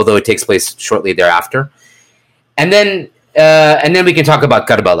death, although it takes place shortly thereafter, and then we can talk about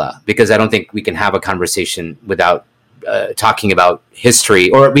Karbala, because I don't think we can have a conversation without talking about history,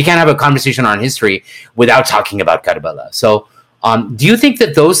 or we can't have a conversation on history without talking about Karbala. So, do you think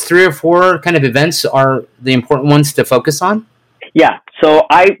that those 3 or 4 kind of events are the important ones to focus on? Yeah. So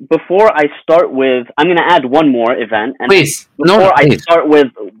before I start with, I'm going to add one more event. And please. Before I start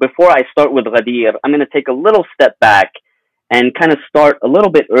with Ghadir, I'm going to take a little step back and kind of start a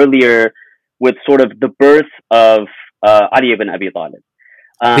little bit earlier with sort of the birth of Ali ibn Abi Talib.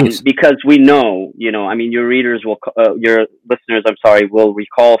 Because we know, I mean, your listeners, will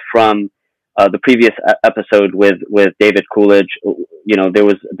recall from the previous episode with David Coolidge. There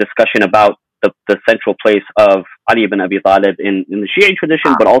was a discussion about the central place of Ali ibn Abi Talib in the Shia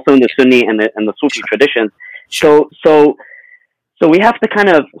tradition, but also in the Sunni and the Sufi traditions. So we have to kind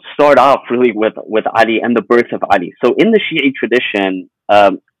of start off really with Ali and the birth of Ali. So in the Shia tradition,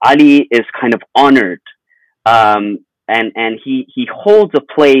 Ali is kind of honored, and he holds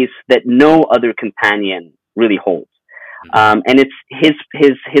a place that no other companion really holds. And it's his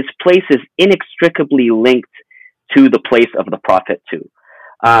place is inextricably linked to the place of the Prophet too.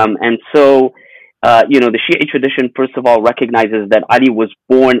 And so, the Shia tradition, first of all, recognizes that Ali was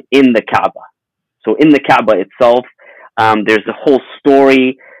born in the Kaaba. So in the Kaaba itself, there's a whole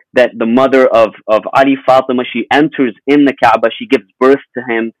story that the mother of Ali, Fatima, she enters in the Kaaba, she gives birth to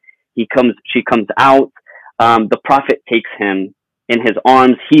him, she comes out, the Prophet takes him in his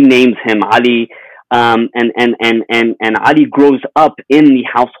arms, he names him Ali, and Ali grows up in the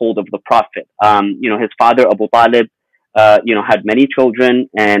household of the Prophet. His father, Abu Talib, had many children,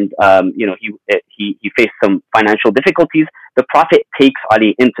 and he faced some financial difficulties. The Prophet takes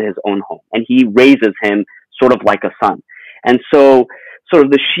Ali into his own home, and he raises him sort of like a son. And so, sort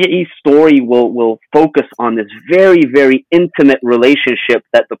of the Shi'i story will focus on this very, very intimate relationship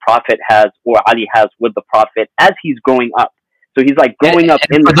that the Prophet has, or Ali has, with the Prophet as he's growing up. So he's like growing up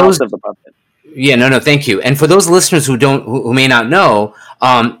in the house of the Prophet. Yeah, no, thank you. And for those listeners who may not know,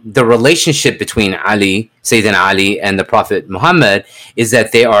 the relationship between Sayyidina Ali, and the Prophet Muhammad is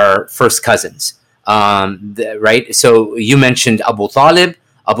that they are first cousins, right? So you mentioned Abu Talib.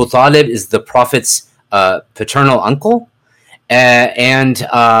 Abu Talib is the Prophet's paternal uncle, and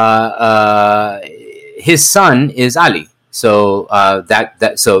his son is Ali. So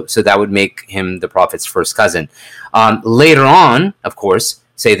that would make him the Prophet's first cousin. Later on, of course,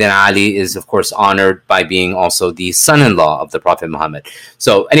 Sayyidina Ali is, of course, honored by being also the son-in-law of the Prophet Muhammad.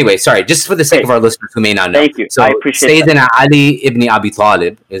 So anyway, sorry, just for the sake of our listeners who may not know. Thank you. So I appreciate Sayyidina Ali ibn Abi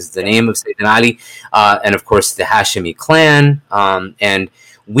Talib is the name of Sayyidina Ali, and of course the Hashimi clan. And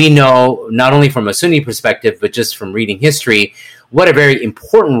we know, not only from a Sunni perspective, but just from reading history, what a very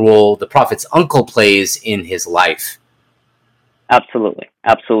important role the Prophet's uncle plays in his life. Absolutely.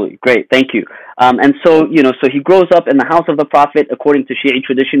 Great. Thank you. And so, so he grows up in the house of the Prophet. According to Shi'i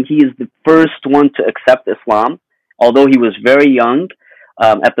tradition, he is the first one to accept Islam. Although he was very young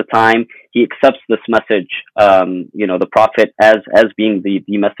at the time, he accepts this message, the Prophet as being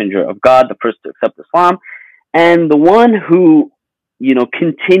the messenger of God, the first to accept Islam, and the one who,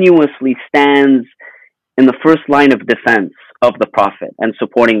 continuously stands in the first line of defense of the Prophet and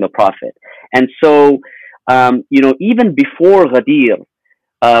supporting the Prophet. And so, even before Ghadir,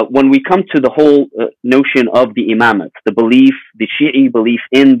 when we come to the whole notion of the imamate, the Shi'i belief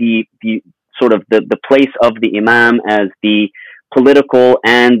in the sort of the place of the imam as the political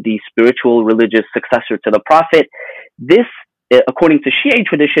and the spiritual religious successor to the Prophet, this, according to Shi'i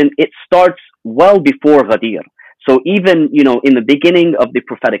tradition, it starts well before Ghadir. So even, in the beginning of the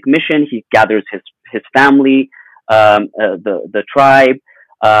prophetic mission, he gathers his family, the tribe,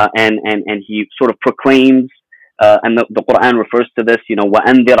 and he sort of proclaims, and the Quran refers to this,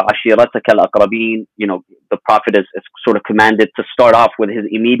 وَأَنذِرْ عَشِيرَتَكَ الْأَقْرَبِينَ. The Prophet is sort of commanded to start off with his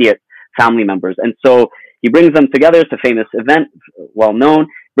immediate family members. And so he brings them together. It's a famous event, well known,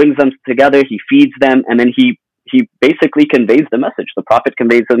 brings them together, he feeds them, and then he basically conveys the message. The Prophet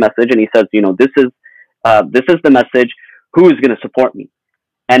conveys the message, and he says, this is the message. Who is going to support me?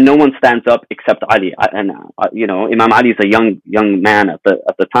 And no one stands up except Ali. And Imam Ali is a young man at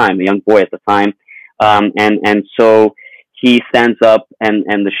the time, a young boy at the time, and so he stands up,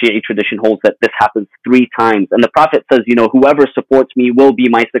 and the Shi'i tradition holds that this happens 3 times. And the Prophet says, whoever supports me will be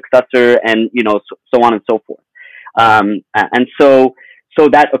my successor, and so on and so forth. And so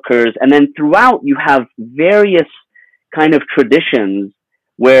that occurs, and then throughout you have various kind of traditions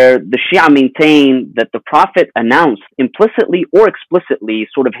where the Shia maintain that the Prophet announced implicitly or explicitly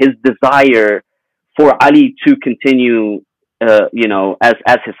sort of his desire for Ali to continue, as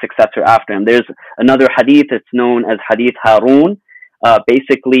his successor after him. There's another hadith. It's known as Hadith Harun.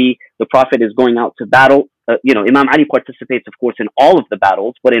 Basically, the Prophet is going out to battle. Imam Ali participates, of course, in all of the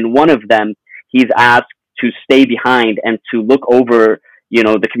battles, but in one of them, he's asked to stay behind and to look over,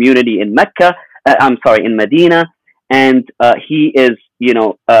 the community in Mecca. In Medina, and he is,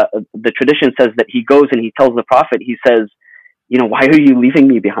 the tradition says that he goes and he tells the Prophet. He says, why are you leaving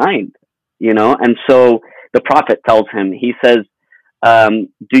me behind? And so the Prophet tells him. He says,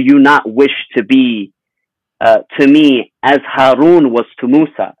 do you not wish to be to me as Harun was to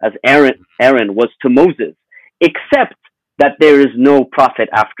Musa, as Aaron was to Moses, except that there is no prophet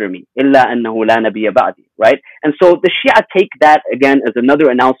after me, illa annahu la nabiyya ba'di, right? And so the Shia take that again as another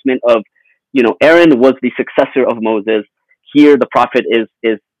announcement of, Aaron was the successor of Moses. Here, the Prophet is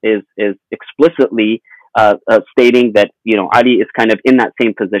explicitly stating that Ali is kind of in that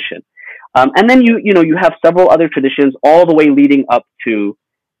same position. And then you have several other traditions all the way leading up to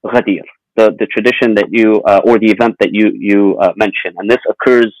Ghadir, the tradition that or the event that you mentioned, and this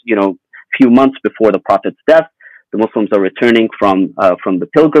occurs few months before the Prophet's death. The Muslims are returning from the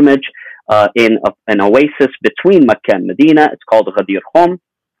pilgrimage in an oasis between Mecca and Medina. It's called Ghadir Khum.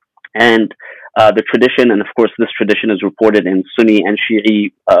 And the tradition, and of course this tradition is reported in Sunni and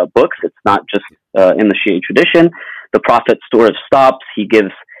Shi'i books. It's not just in the Shi'i tradition. The Prophet sort of stops. He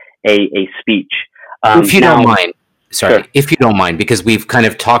gives a speech. If you don't mind, sorry, sure. If you don't mind, because we've kind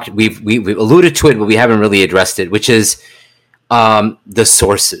of talked, we've alluded to it, but we haven't really addressed it, which is the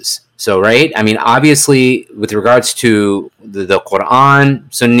sources. So, right? I mean, obviously, with regards to the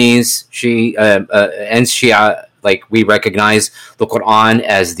Quran, Sunnis, and Shia, like we recognize the Quran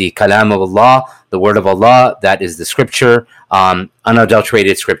as the Kalam of Allah, the Word of Allah. That is the Scripture,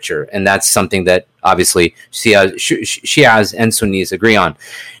 unadulterated Scripture, and that's something that obviously Shias and Sunnis agree on.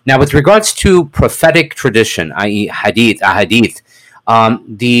 Now, with regards to prophetic tradition, i.e., ahadith,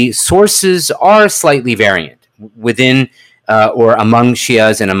 the sources are slightly variant within. Or among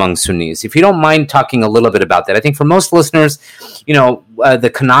Shias and among Sunnis. If you don't mind talking a little bit about that. I think for most listeners,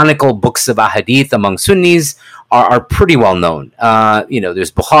 the canonical books of ahadith among Sunnis are pretty well known.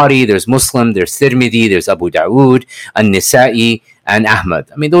 There's Bukhari, there's Muslim, there's Tirmidhi, there's Abu Dawood, An-Nisa'i, and Ahmad.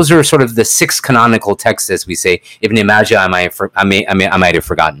 I mean, those are sort of the 6 canonical texts, as we say. Ibn Majah, I might have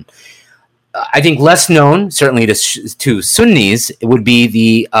forgotten. I think less known, certainly to Sunnis, would be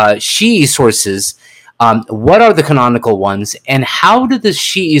the Shi'i sources. What are the canonical ones, and how do the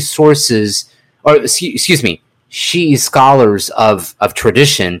Shi'i sources, Shi'i scholars of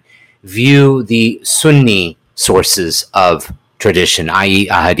tradition view the Sunni sources of tradition, i.e.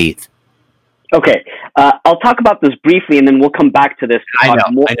 ahadith? Okay, I'll talk about this briefly, and then we'll come back to this. I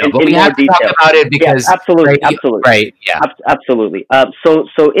know, but we have to talk about it because absolutely. Right, yeah, absolutely.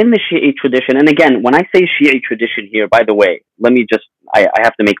 So in the Shi'i tradition, and again, when I say Shi'i tradition here, by the way, let me just I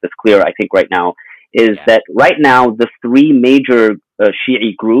have to make this clear. I think right now. Is that right now the 3 major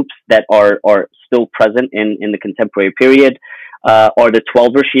Shi'i groups that are still present in the contemporary period are the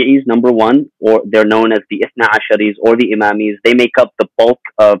 12er Shi'is, number 1, or they're known as the Ithna Asharis or the Imamis. They make up the bulk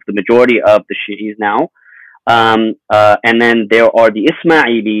of the majority of the Shi'is now. And then there are the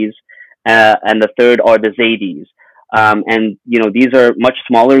Ismailis, and the third are the Zaydis. And these are much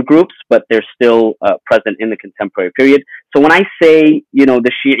smaller groups, but they're still present in the contemporary period. So when I say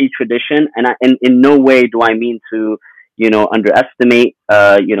the Shi'i tradition, and in no way do I mean to underestimate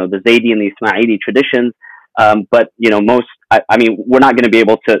the Zaydi and the Ismaili traditions, but we're not going to be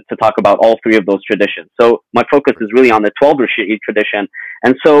able to talk about all 3 of those traditions. So my focus is really on the 12er Shi'i tradition,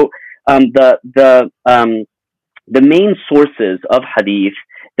 and so the main sources of hadith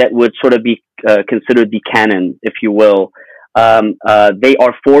that would sort of be considered the canon, if you will. They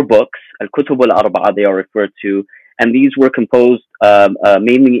are 4 books, Al-Kutub al-Arba'a they are referred to, and these were composed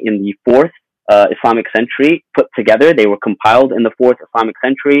mainly in the 4th Islamic century, put together. They were compiled in the 4th Islamic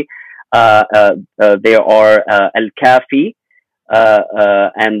century. There are Al-Kafi,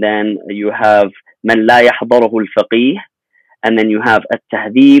 and then you have Man La Yahdaruhu al-Faqih, and then you have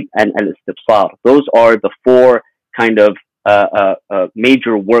At-Tahdhib and Al-Istibsar. Those are the 4 kind of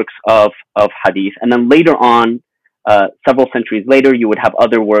major works of hadith, and then later on, several centuries later, you would have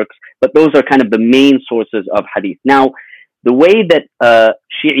other works, but those are kind of the main sources of hadith. Now, the way that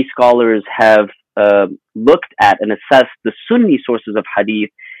Shi'i scholars have looked at and assessed the Sunni sources of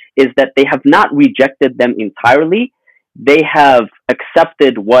hadith is that they have not rejected them entirely. They have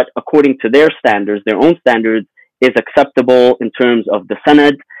accepted what, according to their standards, their own standards, is acceptable in terms of the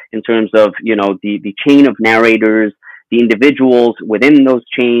sanad, in terms of the chain of narrators, the individuals within those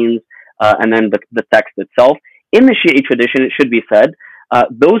chains, and then the text itself. In the Shi'i tradition, it should be said,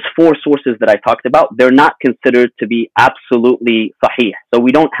 those four sources that I talked about, they're not considered to be absolutely sahih. So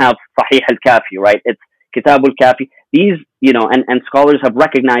we don't have Sahih al-Kafi, right? It's Kitab al-Kafi. These, and scholars have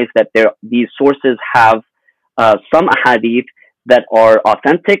recognized that these sources have some ahadith that are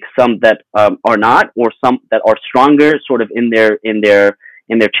authentic, some that are not, or some that are stronger, sort of in their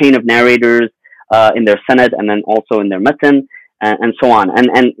chain of narrators, in their sanad, and then also in their matan, and so on.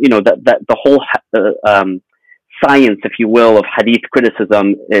 And the whole science, if you will, of hadith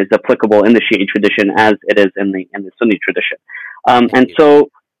criticism is applicable in the Shi'i tradition as it is in the Sunni tradition.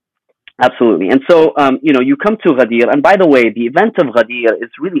 Absolutely. And so, you come to Ghadir, and by the way, the event of Ghadir is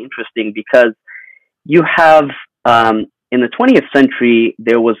really interesting because you have, in the 20th century,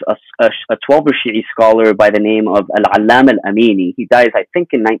 there was a 12er Shi'i scholar by the name of Al-Allam Al-Amini. He dies, I think,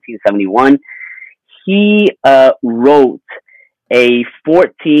 in 1971. He wrote a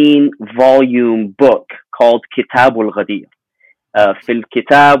 14-volume book called Kitab al-Ghadir, Fil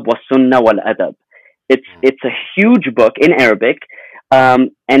Kitab wa Sunnah wal Adab. It's a huge book in Arabic,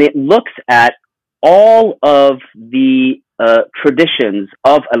 and it looks at all of the traditions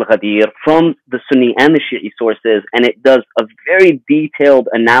of Al-Ghadir from the Sunni and the Shi'i sources, and it does a very detailed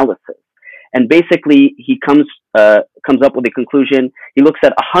analysis. And basically, he comes up with a conclusion. He looks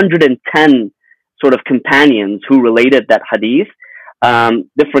at 110 sort of companions who related that hadith,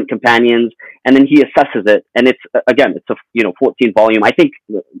 different companions, and then he assesses it. And it's a 14 volume. I think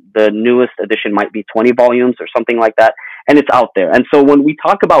the newest edition might be 20 volumes or something like that, and it's out there. And so when we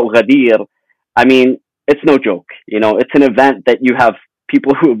talk about Ghadir, I mean, it's no joke. It's an event that you have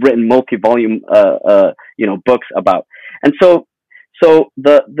people who have written multi-volume books about. And so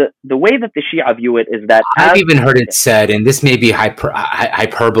the way that the Shia view it is that I've even heard it said, and this may be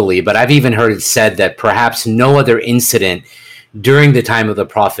hyperbole, but I've even heard it said that perhaps no other incident during the time of the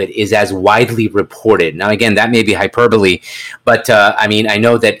Prophet is as widely reported. Now, again, that may be hyperbole, but I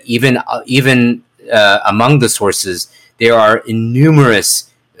know that even among the sources, there are numerous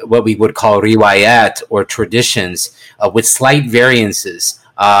what we would call riwayat or traditions with slight variances.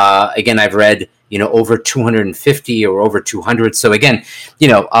 Again, I've read over 250 or over 200. So again,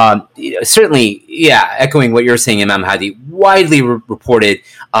 certainly, echoing what you're saying, Imam Hadi, widely reported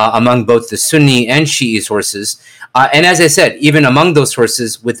among both the Sunni and Shi'i sources, and as I said, even among those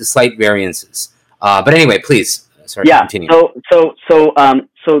sources with the slight variances. But anyway, please, continue. So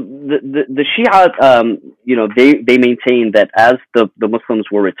the Shia, they maintain that as the Muslims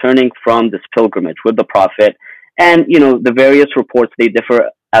were returning from this pilgrimage with the Prophet, and the various reports, they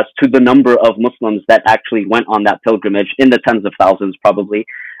differ as to the number of Muslims that actually went on that pilgrimage, in the tens of thousands probably,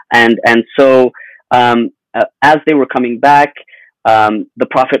 and so as they were coming back, the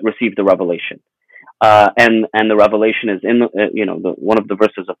Prophet received the revelation. And the revelation is in one of the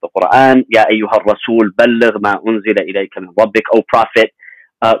verses of the Quran. Ya ayyuha rasul balligh ma unzila ilayka min rabbik. O Prophet,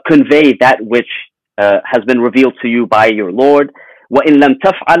 convey that which has been revealed to you by your Lord. وَإِن لَمْ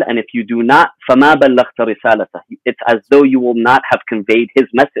تَفْعَلْ, and if you do not, فَمَا بَلَّغْتَ رِسَالَتَهُ, it's as though you will not have conveyed his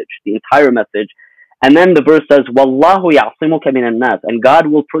message, the entire message. And then the verse says, وَاللَّهُ يَعْصِمُكَ مِنَ النَّاسِ, and God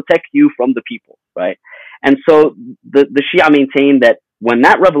will protect you from the people, right? And so the Shia maintain that when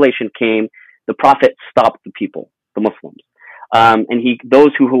that revelation came, the Prophet stopped the people, the Muslims. And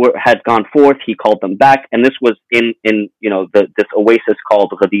those who had gone forth, he called them back. And this was in this oasis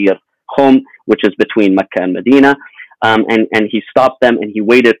called Ghadir Khum, which is between Mecca and Medina. And he stopped them and he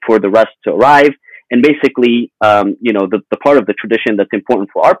waited for the rest to arrive. And basically, the part of the tradition that's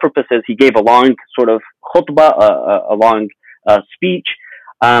important for our purposes, he gave a long sort of khutbah, a long speech.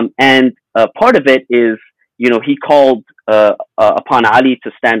 And part of it is, he called upon Ali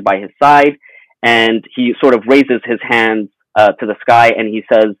to stand by his side. And he sort of raises his hands to the sky and he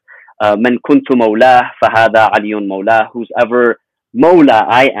says, Man kuntu mawlah, fahada aliyun mawlah. Who's ever mawla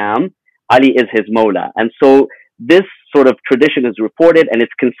I am, Ali is his mawla. And so this sort of tradition is reported, and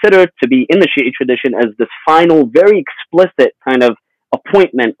it's considered to be in the Shi'i tradition as this final, very explicit kind of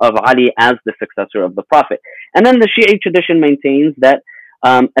appointment of Ali as the successor of the Prophet. And then the Shi'i tradition maintains that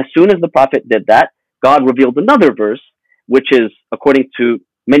as soon as the Prophet did that, God revealed another verse, which is, according to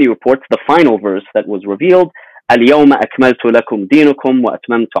many reports, the final verse that was revealed. اليوم أكملت لكم دينكم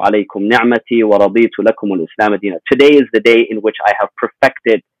وأتممت عليكم نعمتي ورضيت لكم الإسلام دينا. Today is the day in which I have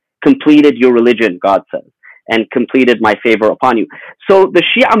completed your religion, God says, and completed my favor upon you. So the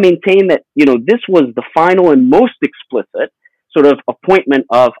Shia maintain that, this was the final and most explicit sort of appointment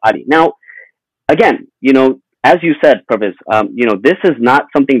of Ali. Now, again, as you said, Parviz, this is not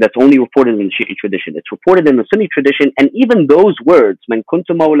something that's only reported in the Shi'i tradition. It's reported in the Sunni tradition, and even those words, "Man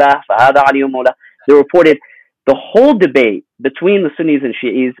kuntu mawla, fahada aliyun mawla," they're reported. The whole debate between the Sunnis and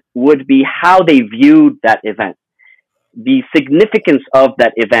Shi'is would be how they viewed that event. the significance of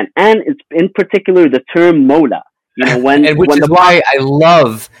that event, and it's in particular the term Mawla. Which is why I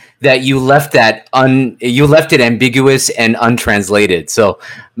love that you left it ambiguous and untranslated. So,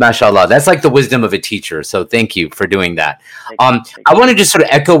 mashallah, that's like the wisdom of a teacher. So, thank you for doing that. I want to just sort of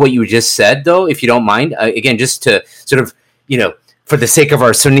echo what you just said, though, if you don't mind. Again, just to sort of, for the sake of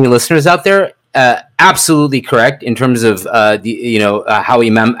our Sunni listeners out there, absolutely correct in terms of how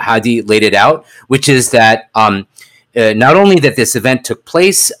Imam Hadi laid it out, which is that not only that this event took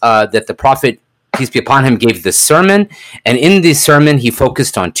place, that the Prophet, peace be upon him, gave the sermon, and in the sermon he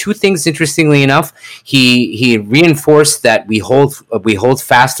focused on two things. Interestingly enough, he reinforced that we hold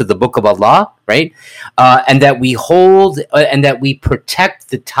fast to the Book of Allah, right, and that we protect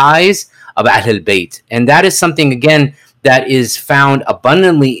the ties of Ahlul Bayt, and that is something again that is found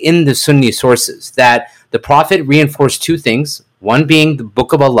abundantly in the Sunni sources. That the Prophet reinforced two things: one being the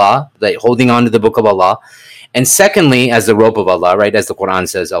Book of Allah, like holding on to the Book of Allah. And secondly, as the robe of Allah, right, as the Quran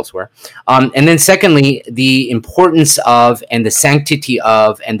says elsewhere. And then secondly, the importance of and the sanctity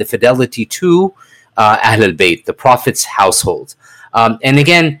of and the fidelity to Ahlul Bayt, the Prophet's household. And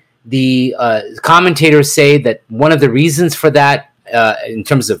again, the commentators say that one of the reasons for that, in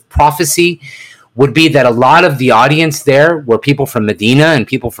terms of prophecy, would be that a lot of the audience there were people from Medina and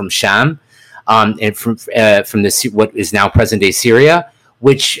people from Sham, and from what is now present-day Syria,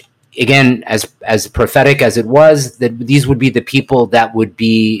 which, again, as prophetic as it was, that these would be the people that would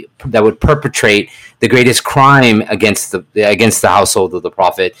perpetrate the greatest crime against the household of the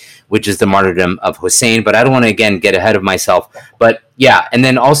Prophet, which is the martyrdom of Hussein. But I don't want to again get ahead of myself. But yeah, and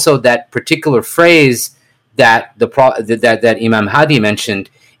then also that particular phrase that that Imam Hadi mentioned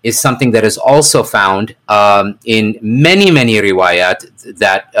is something that is also found in many riwayat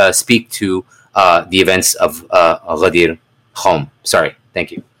that speak to the events of Ghadir Khaum. Sorry,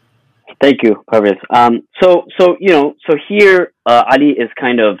 thank you. Thank you, Parvez. So here Ali is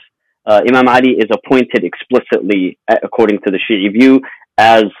kind of Imam Ali is appointed explicitly, according to the Shi'i view,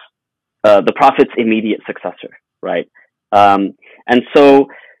 as the Prophet's immediate successor, right? And so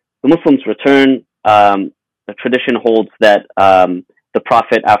the Muslims return. The tradition holds that the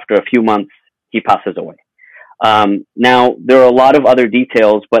Prophet, after a few months, he passes away. Now, there are a lot of other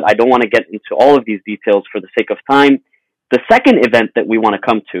details, but I don't want to get into all of these details for the sake of time. The second event that we want to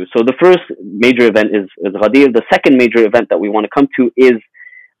come to, so the first major event is Ghadir. The second major event that we want to come to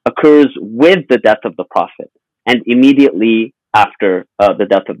occurs with the death of the Prophet and immediately after the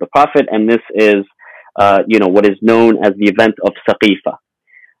death of the Prophet, and this is what is known as the event of Saqifa.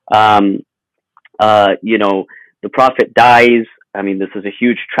 The Prophet dies. I mean, this is a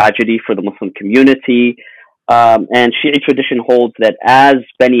huge tragedy for the Muslim community. And Shi'i tradition holds that as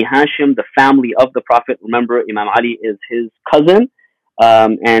Bani Hashim, the family of the Prophet, remember Imam Ali is his cousin,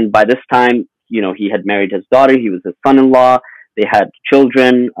 and by this time, he had married his daughter, he was his son-in-law, they had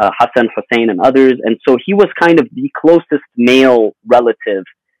children, Hassan, Hussein, and others, and so he was kind of the closest male relative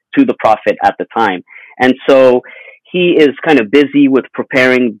to the Prophet at the time. And so he is kind of busy with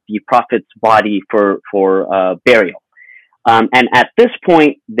preparing the Prophet's body for burial. And at this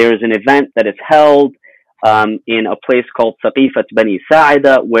point, there's an event that is held in a place called Saqifat Bani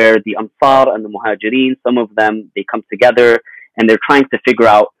Sa'ida, where the Ansar and the Muhajirin, some of them, they come together and they're trying to figure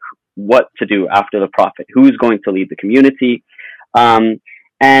out what to do after the Prophet, who's going to lead the community. And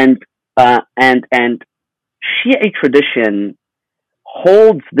Shi'i tradition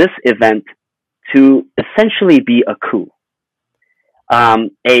holds this event to essentially be a coup,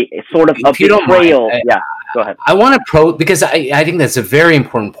 a sort of a betrayal. Yeah, go ahead. I want to because I think that's a very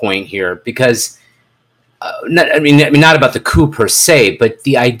important point here, because not about the coup per se, but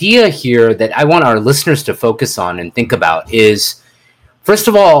the idea here that I want our listeners to focus on and think about is, first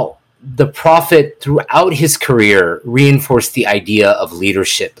of all, the Prophet throughout his career reinforced the idea of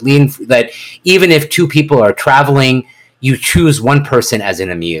leadership, that even if two people are traveling, you choose one person as an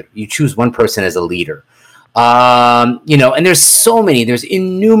emir, you choose one person as a leader. And there's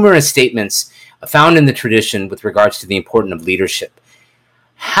innumerable statements found in the tradition with regards to the importance of leadership.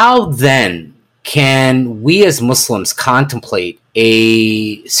 How then can we as Muslims contemplate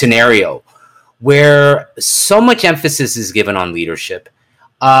a scenario where so much emphasis is given on leadership,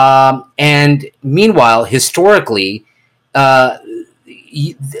 and meanwhile, historically, the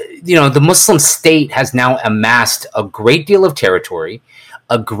Muslim state has now amassed a great deal of territory,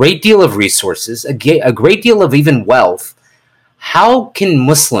 a great deal of resources, a great deal of even wealth? How can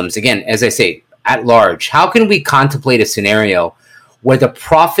Muslims, again, as I say, at large, how can we contemplate a scenario where the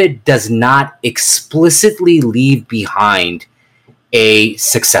Prophet does not explicitly leave behind a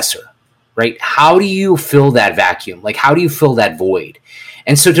successor, right? How do you fill that vacuum? Like, how do you fill that void?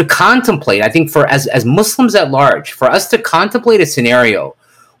 And so to contemplate, I think for as Muslims at large, for us to contemplate a scenario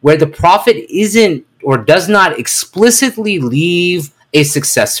where the Prophet isn't or does not explicitly leave a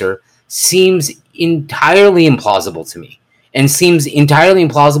successor seems entirely implausible to me, and seems entirely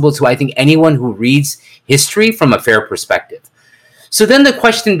implausible to, I think, anyone who reads history from a fair perspective. So then the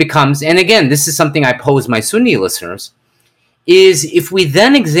question becomes, and again, this is something I pose my Sunni listeners, is if we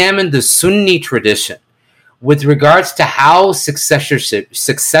then examine the Sunni tradition with regards to how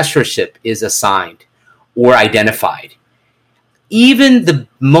successorship is assigned or identified, even the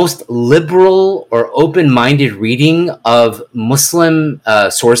most liberal or open-minded reading of Muslim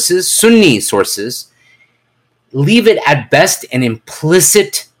sources, Sunni sources, leave it at best an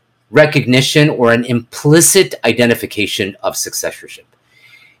implicit recognition or an implicit identification of successorship.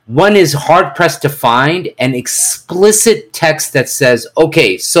 One is hard-pressed to find an explicit text that says,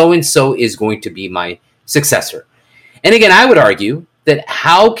 okay, so-and-so is going to be my successor. And again, I would argue that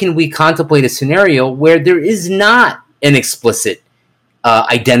how can we contemplate a scenario where there is not an explicit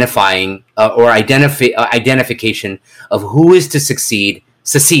identification of who is to succeed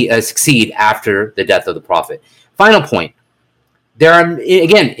after the death of the Prophet. Final point. There are,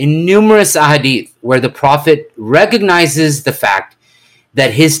 again, in numerous ahadith where the Prophet recognizes the fact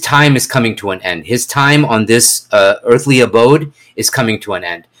that his time is coming to an end. His time on this earthly abode is coming to an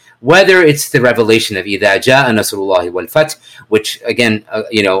end. Whether it's the revelation of إِذَا جَاءَ نَصْرُ اللَّهِ وَالْفَتْحُ, which again,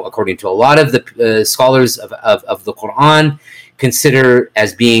 according to a lot of the scholars of the Quran, consider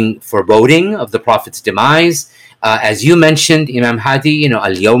as being foreboding of the Prophet's demise. As you mentioned, Imam Hadi,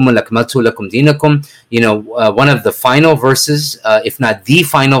 Al-Yawma Lakmaltu Lakum Dinakum, one of the final verses, if not the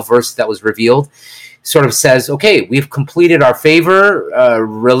final verse that was revealed, sort of says, okay, we've completed our favor,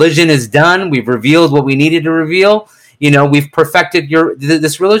 religion is done, we've revealed what we needed to reveal, we've perfected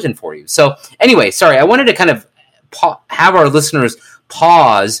this religion for you. So anyway, sorry, I wanted to kind of have our listeners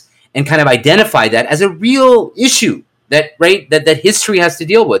pause and kind of identify that as a real issue that history has to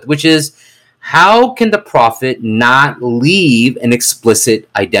deal with, which is, how can the Prophet not leave an explicit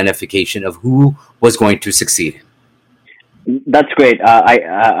identification of who was going to succeed him? That's great.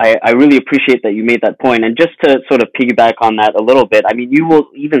 I really appreciate that you made that point. And just to sort of piggyback on that a little bit, I mean, you will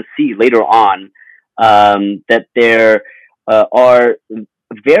even see later on that there are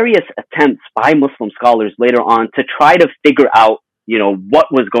various attempts by Muslim scholars later on to try to figure out,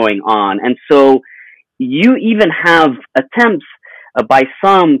 what was going on. And so you even have attempts by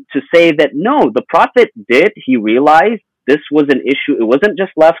some to say that, no, the Prophet he realized this was an issue. It wasn't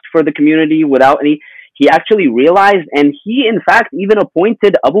just left for the community without any, he actually realized, and he in fact even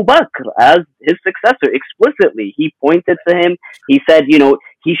appointed Abu Bakr as his successor explicitly. He pointed to him. He said,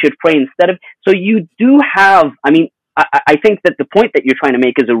 he should pray instead of, so you do have, I think that the point that you're trying to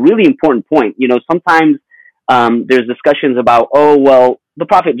make is a really important point. Sometimes there's discussions about, the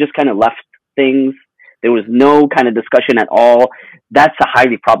Prophet just kind of left things. There was no kind of discussion at all. That's a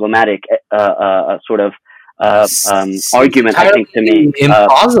highly problematic sort of argument, I think, to me.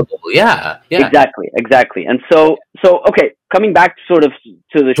 Implausible, yeah. Exactly. And so okay, coming back sort of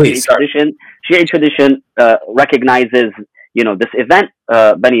to the Shiite tradition recognizes, this event,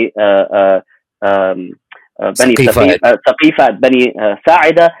 Bani Saqifat, Bani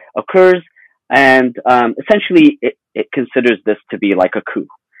Sa'ida occurs, and essentially it considers this to be like a coup.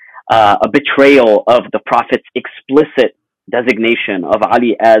 A betrayal of the Prophet's explicit designation of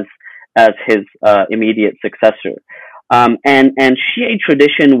Ali as his immediate successor. And Shiite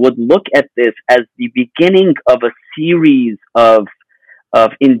tradition would look at this as the beginning of a series of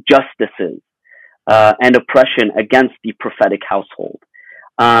injustices and oppression against the prophetic household.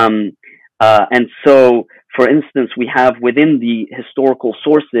 And so, for instance, we have within the historical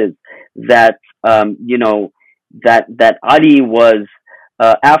sources that, that Ali was,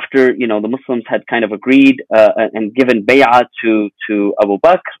 after, the Muslims had kind of agreed and given bay'ah to Abu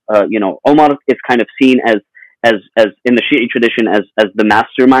Bakr, Omar is kind of seen as in the Shiite tradition as the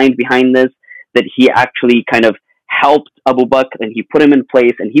mastermind behind this, that he actually kind of helped Abu Bakr and he put him in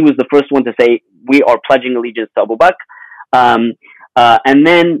place, and he was the first one to say, we are pledging allegiance to Abu Bakr. And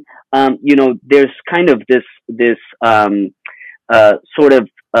then, there's kind of this sort of,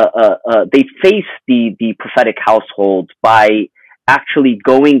 they face the prophetic household by actually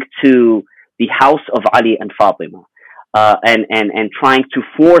going to the house of Ali and Fatima, and trying to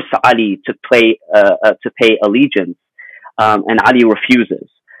force Ali to pay allegiance, and Ali refuses.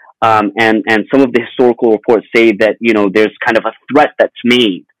 And some of the historical reports say that, there's kind of a threat that's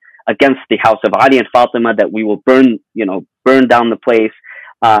made against the house of Ali and Fatima that we will burn down the place.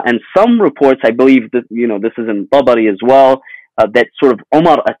 And some reports, I believe that, this is in Tabari as well, that sort of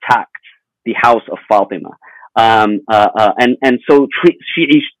Omar attacked the house of Fatima. And so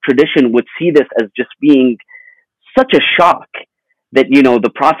Shi'i tradition would see this as just being such a shock that, you know, the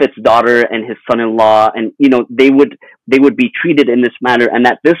prophet's daughter and his son-in-law, and, you know, they would be treated in this manner, and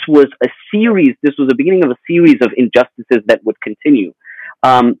that this was the beginning of a series of injustices that would continue.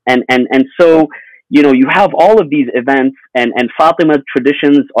 And so, you know, you have all of these events, and Fatima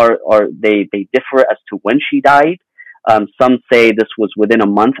traditions they differ as to when she died. Some say this was within a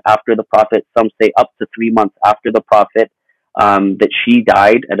month after the prophet. Some say up to 3 months after the prophet, that she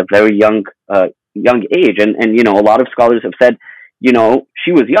died at a very young age. And, you know, a lot of scholars have said, you know,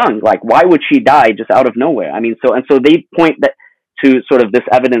 she was young. Like, why would she die just out of nowhere? I mean, so they point that to sort of this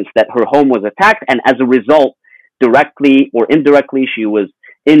evidence that her home was attacked, and as a result, directly or indirectly, she was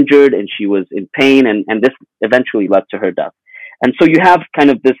injured and she was in pain, and this eventually led to her death. And so you have kind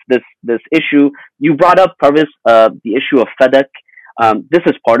of this issue. You brought up, Parviz, the issue of Fadak. This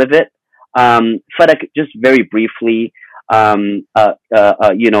is part of it. Fadak, just very briefly, Shi'i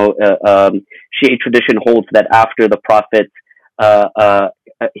tradition holds that after the prophet,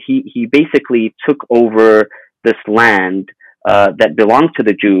 he basically took over this land that belonged to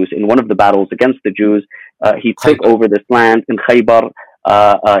the Jews in one of the battles against the Jews. He took over this land in Khaybar.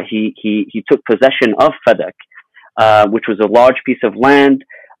 He took possession of Fadak, which was a large piece of land,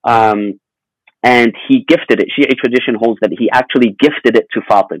 and he gifted it. Shi'i tradition holds that he actually gifted it to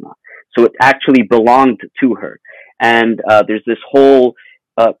Fatima, so it actually belonged to her. And there's this whole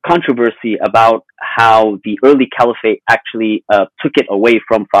controversy about how the early caliphate actually took it away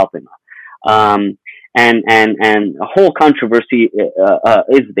from Fatima, and a whole controversy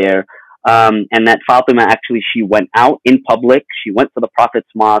is there. And that Fatima actually, she went out in public, she went to the Prophet's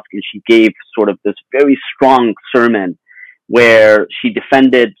mosque, and she gave sort of this very strong sermon where she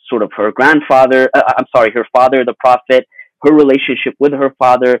defended sort of her her father, the Prophet, her relationship with her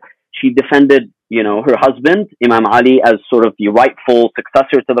father. She defended, you know, her husband, Imam Ali, as sort of the rightful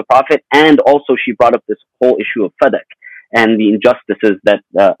successor to the Prophet, and also she brought up this whole issue of Fadak and the injustices that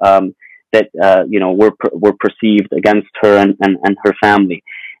you know, were perceived against her and her family.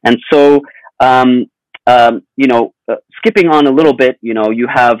 And so, you know, skipping on a little bit, you know, you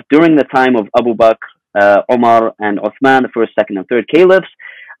have during the time of Abu Bakr, Umar, and Uthman, the first, second, and third caliphs,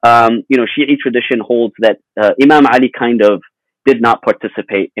 you know, Shi'i tradition holds that Imam Ali kind of did not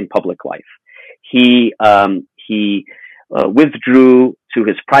participate in public life. He withdrew to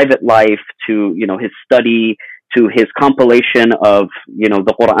his private life, to, you know, his study, to his compilation of, you know,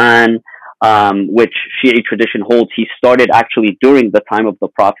 the Quran, which Shi'i tradition holds he started actually during the time of the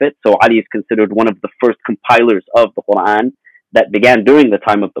Prophet. So Ali is considered one of the first compilers of the Quran that began during the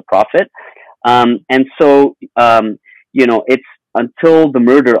time of the Prophet. And so, you know, it's until the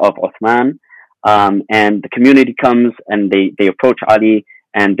murder of Uthman, and the community comes and they approach Ali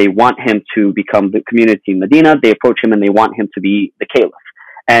and they want him to become the community in Medina. They approach him and they want him to be the caliph.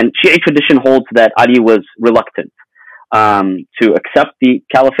 And Shi'i tradition holds that Ali was reluctant to accept the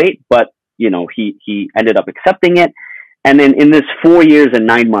caliphate, but, you know, he ended up accepting it. And then in this 4 years and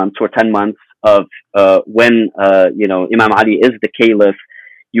 9 months or 10 months of when, you know, Imam Ali is the caliph,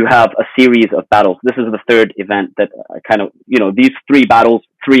 you have a series of battles. This is the third event that kind of, you know, these 3 battles,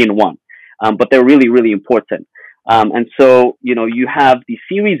 3 in 1, but they're really, really important. And so, you know, you have the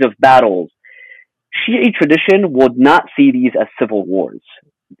series of battles. Shi'i tradition would not see these as civil wars.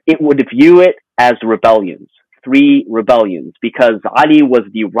 It would view it as rebellions, 3 rebellions, because Ali was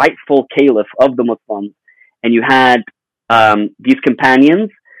the rightful caliph of the Muslims, and you had these companions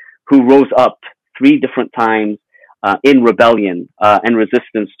who rose up 3 different times in rebellion and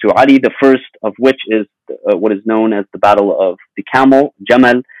resistance to Ali, the first of which is what is known as the Battle of the Camel,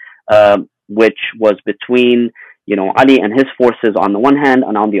 Jamal, which was between, you know, Ali and his forces on the one hand,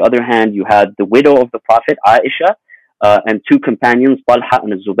 and on the other hand, you had the widow of the Prophet, Aisha, and 2 companions, Talha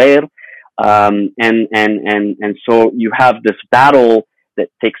and Zubair. And so you have this battle that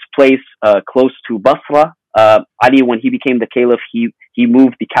takes place close to Basra. Ali, when he became the caliph, he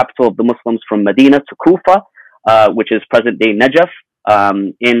moved the capital of the Muslims from Medina to Kufa, which is present-day Najaf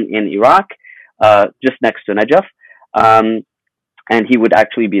in Iraq, just next to Najaf. And he would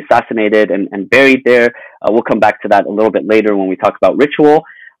actually be assassinated and buried there. We'll come back to that a little bit later when we talk about ritual.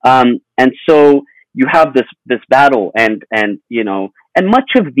 And so you have this battle, and you know, and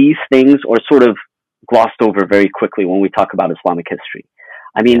much of these things are sort of glossed over very quickly when we talk about Islamic history.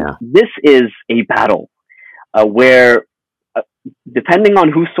 I mean, This is a battle where, depending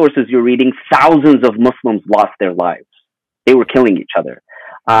on whose sources you're reading, thousands of Muslims lost their lives. They were killing each other.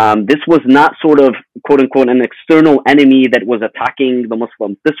 This was not sort of, quote unquote, an external enemy that was attacking the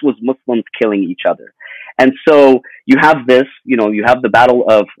Muslims. This was Muslims killing each other. And so you have this, you know, you have the Battle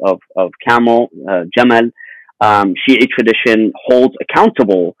of Camel, Jamal, Shi'i tradition holds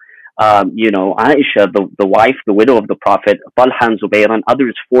accountable, Aisha, the wife, the widow of the Prophet, Talha and Zubayr and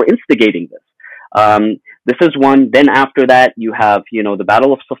others for instigating this. This is one. Then after that, you have, the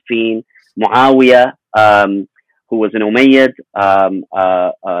Battle of Siffin, Muawiyah, who was an Umayyad.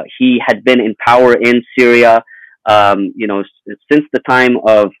 He had been in power in Syria, since the time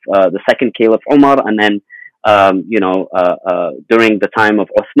of the second Caliph Umar, and then, during the time of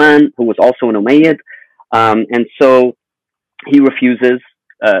Uthman, who was also an Umayyad. And so he refuses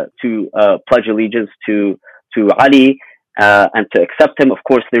to pledge allegiance to Ali and to accept him. Of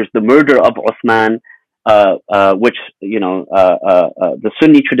course, there's the murder of Uthman, which the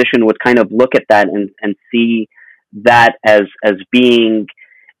Sunni tradition would kind of look at that and see that as being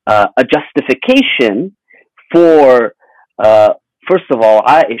a justification for first of all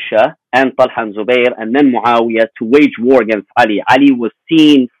Aisha and Talha and Zubayr and then Muawiyah to wage war against Ali. Ali was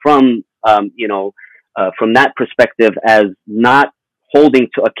seen from that perspective as not holding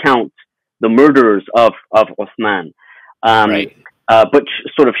to account the murderers of Uthman. Right. But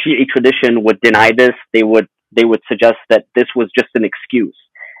sort of Shi'i tradition would deny this. They would suggest that this was just an excuse,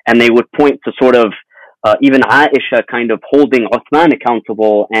 and they would point to sort of even Aisha kind of holding Uthman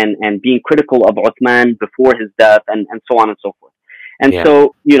accountable and being critical of Uthman before his death and so on and so forth. And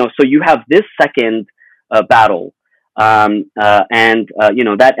so you have this second battle, and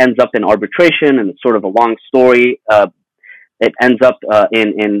that ends up in arbitration, and it's sort of a long story. It ends up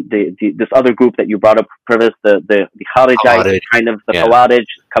in this other group that you brought up, Pervez, the Khawarij, kind of the Khawarij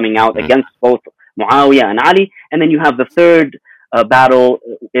coming out against both Muawiyah and Ali. And then you have the third battle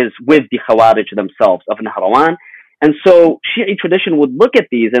is with the Khawarij themselves of Nahrawan. And so Shi'i tradition would look at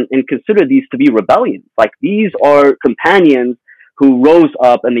these and consider these to be rebellions. Like, these are companions who rose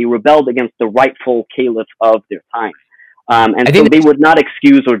up and they rebelled against the rightful caliph of their time. And so they would not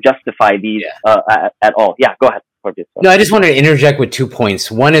excuse or justify these at all. Yeah, go ahead. No, I just wanted to interject with 2 points.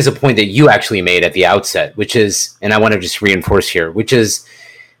 One is a point that you actually made at the outset, which is, and I want to just reinforce here, which is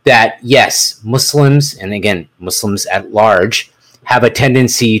that, yes, Muslims, and again, Muslims at large, have a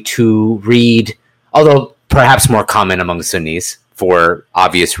tendency to read, although perhaps more common among Sunnis for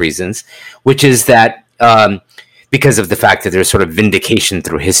obvious reasons, which is that because of the fact that there's sort of vindication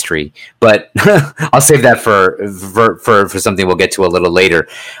through history. But I'll save that for something we'll get to a little later,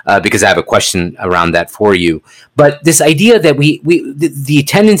 because I have a question around that for you. But this idea that the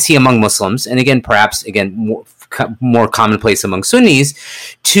tendency among Muslims, and again, perhaps more commonplace among Sunnis,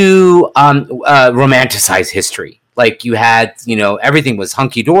 to romanticize history. Like, you had, everything was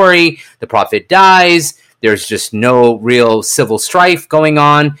hunky dory. The Prophet dies. There's just no real civil strife going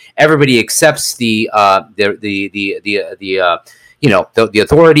on. Everybody accepts the authority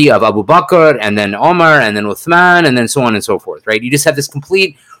of Abu Bakr, and then Omar, and then Uthman, and then so on and so forth. Right? You just have this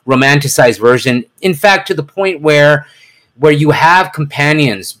complete romanticized version. In fact, to the point where you have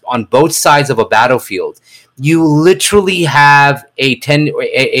companions on both sides of a battlefield, you literally have an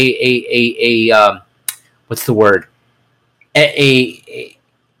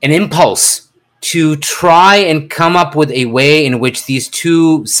impulse to try and come up with a way in which these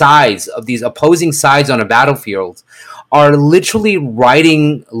two sides of these opposing sides on a battlefield are literally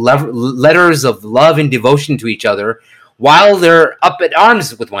writing letters of love and devotion to each other while they're up at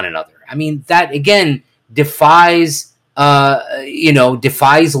arms with one another. I mean, that again defies logic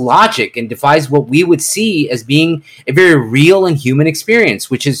and defies what we would see as being a very real and human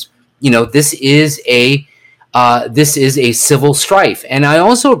experience, which is, this is a civil strife. And I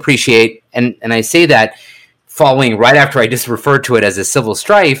also appreciate, and I say that following right after I just referred to it as a civil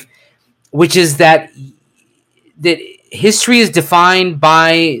strife, which is that history is defined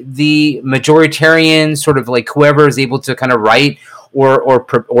by the majoritarian, sort of like whoever is able to kind of write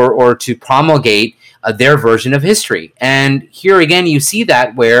or to promulgate their version of history. And here again, you see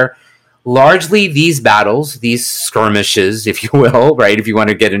that where largely these battles, these skirmishes, if you will, right? If you want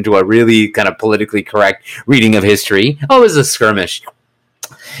to get into a really kind of politically correct reading of history, it was a skirmish.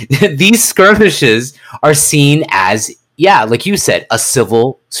 These skirmishes are seen as, like you said, a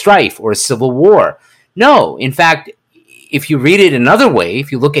civil strife or a civil war. No, in fact, if you read it another way,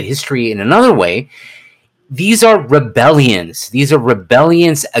 if you look at history in another way, these are rebellions. These are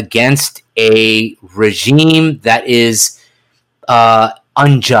rebellions against a regime that is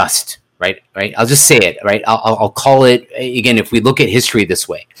unjust. Right. I'll just say it. Right. I'll call it again. If we look at history this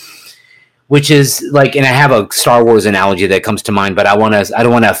way, which is like, and I have a Star Wars analogy that comes to mind, but I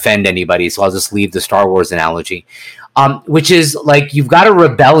don't want to offend anybody, so I'll just leave the Star Wars analogy, which is like you've got a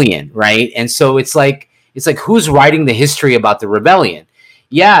rebellion, right? And so it's like who's writing the history about the rebellion?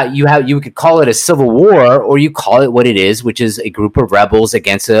 yeah, you could call it a civil war, or you call it what it is, which is a group of rebels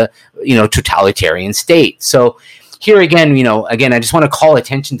against a totalitarian state. So here again, I just want to call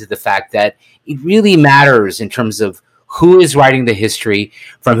attention to the fact that it really matters in terms of who is writing the history,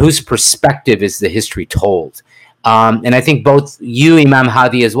 from whose perspective is the history told. And I think both you, Imam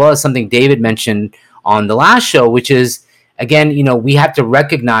Hadi, as well as something David mentioned on the last show, which is, again, we have to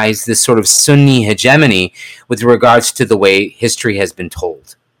recognize this sort of Sunni hegemony with regards to the way history has been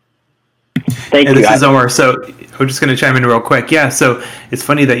told. Thank you. This is Omar. So I'm just going to chime in real quick. Yeah. So it's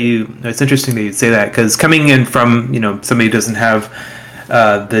funny that it's interesting that you say that, because coming in from, somebody who doesn't have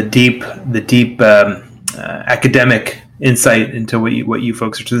the deep academic insight into what you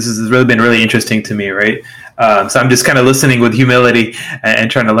folks are. This has really been really interesting to me, right? So I'm just kind of listening with humility and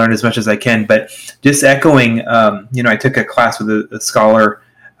trying to learn as much as I can. But just echoing, I took a class with a scholar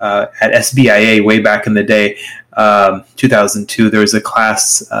at SBIA way back in the day, 2002. There was a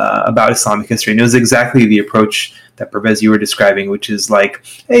class about Islamic history, and it was exactly the approach that Pervez, you were describing, which is like,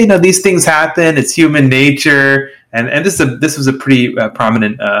 hey, these things happen. It's human nature, and this was a pretty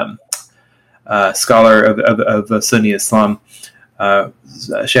prominent scholar of Sunni Islam.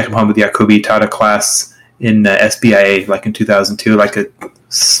 Sheikh Muhammad Yaqoubi taught a class in SBIA like in 2002, like a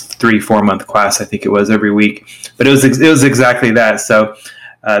 3-4 month class, I think it was, every week. But it was exactly that. So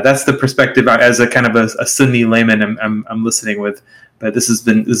that's the perspective as a kind of a Sunni layman I'm listening with. But this has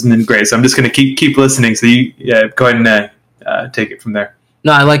been great. So I'm just going to keep listening. So you go ahead and take it from there.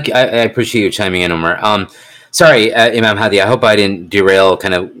 No, I appreciate you chiming in, Omar. Sorry, Imam Hadi. I hope I didn't derail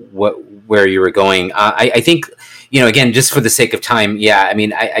kind of where you were going. I think, again, just for the sake of time,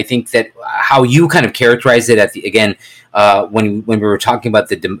 I think that how you kind of characterized it when we were talking about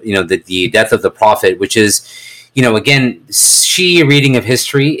the death of the Prophet, which is, again, Shia reading of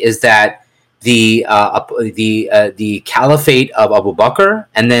history is that the caliphate of Abu Bakr,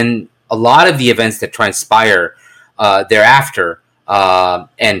 and then a lot of the events that transpire thereafter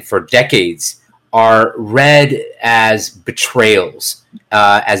and for decades are read as betrayals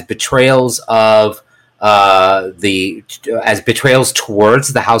of as betrayals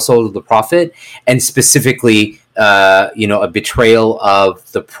towards the household of the Prophet, and specifically, a betrayal of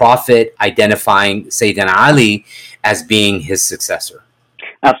the Prophet identifying Sayyidina Ali as being his successor.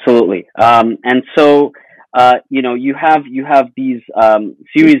 Absolutely, and so you have these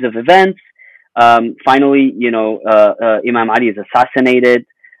series of events. Finally, Imam Ali is assassinated.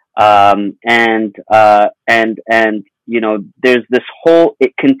 And there's this whole,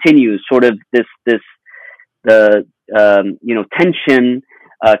 it continues sort of the tension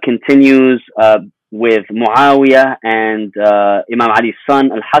continues with Muawiyah and Imam Ali's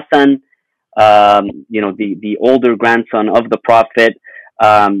son Al-Hassan, the older grandson of the Prophet.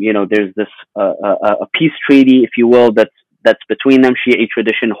 There's this a peace treaty, if you will, that's between them. Shi'i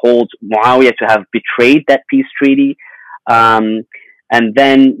tradition holds Muawiyah to have betrayed that peace treaty. And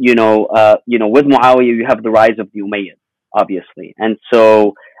then, with Muawiyah, you have the rise of the Umayyads, obviously. And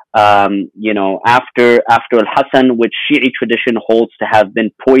so, after Al-Hassan, which Shi'i tradition holds to have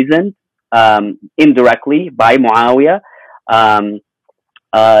been poisoned indirectly by Muawiyah,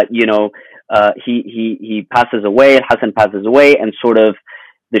 he passes away, Al-Hassan passes away, and sort of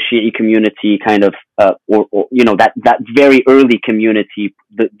the Shi'i community kind of, that very early community,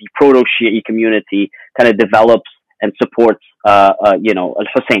 the proto-Shi'i community kind of develops and supports,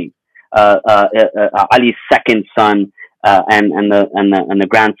 Al-Hussein, Ali's second son, and the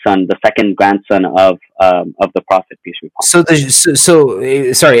grandson, the second grandson of the Prophet, peace be upon him.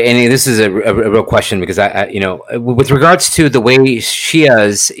 So sorry, Annie, this is a real question, because I with regards to the way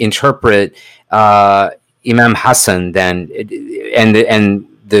Shias interpret Imam Hassan, then and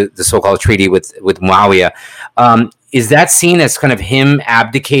the so-called treaty with Muawiyah, is that seen as kind of him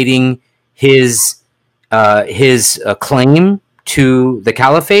abdicating his claim to the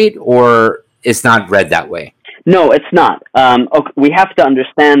caliphate, or it's not read that way? No, it's not. Okay, we have to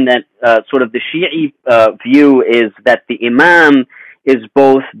understand that sort of the Shi'i view is that the Imam is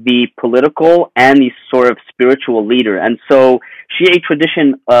both the political and the sort of spiritual leader, and so Shi'i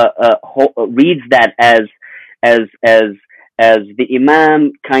tradition reads that as the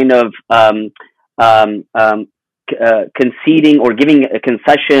Imam kind of conceding or giving a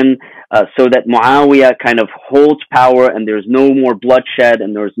concession so that Muawiyah kind of holds power, and there's no more bloodshed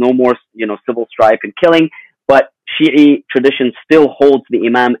and there's no more civil strife and killing. But Shi'i tradition still holds the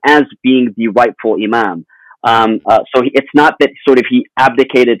Imam as being the rightful Imam. So it's not that sort of he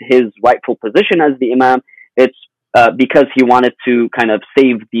abdicated his rightful position as the Imam. It's because he wanted to kind of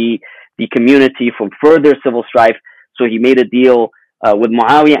save the community from further civil strife. So he made a deal with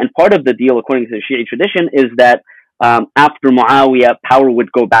Muawiyah, and part of the deal, according to the Shi'i tradition, is that after Muawiyah, power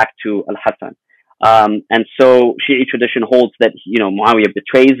would go back to Al-Hassan. And so Shi'i tradition holds that, Muawiyah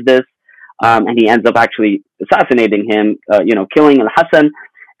betrays this, and he ends up actually assassinating him, killing Al-Hassan.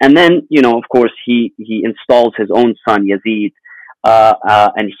 And then, of course, he installs his own son, Yazid.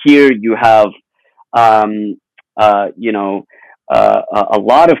 And here you have, a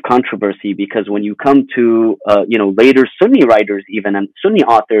lot of controversy, because when you come to, later Sunni writers, even, and Sunni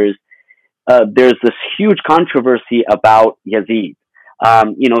authors, there's this huge controversy about Yazid.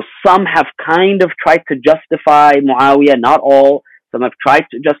 Some have kind of tried to justify Muawiyah, not all. Some have tried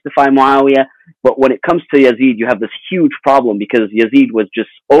to justify Muawiyah, but when it comes to Yazid, you have this huge problem, because Yazid was just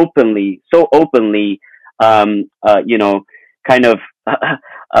so openly, kind of,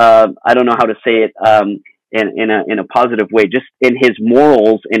 I don't know how to say it, in a positive way. Just in his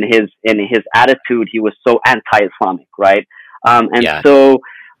morals, in his attitude, he was so anti-Islamic, right? So.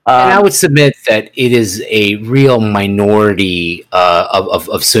 And I would submit that it is a real minority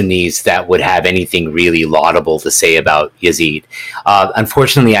of Sunnis that would have anything really laudable to say about Yazid.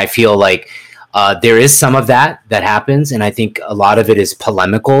 Unfortunately, I feel like there is some of that happens, and I think a lot of it is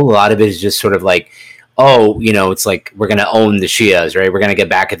polemical. A lot of it is just sort of like, it's like we're going to own the Shias, right? We're going to get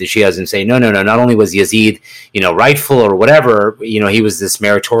back at the Shias and say, no. Not only was Yazid, rightful or whatever, he was this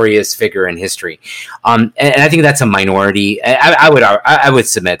meritorious figure in history. And I think that's a minority. I would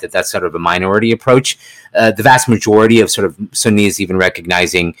submit that that's sort of a minority approach. The vast majority of sort of Sunnis even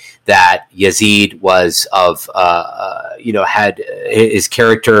recognizing that Yazid was had his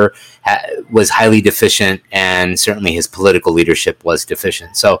character was highly deficient, and certainly his political leadership was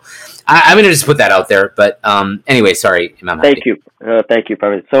deficient. So I'm going to just put that out there. But anyway, sorry, Imam Hadi. Thank you,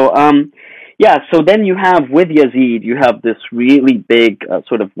 Parvez. So so then you have, with Yazid, you have this really big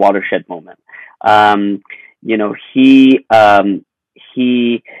sort of watershed moment.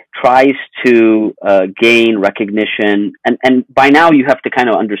 He tries to gain recognition, and by now you have to kind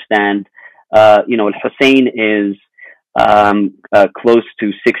of understand, Hussein is close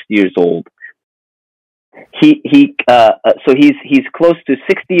to 60 years old. So he's close to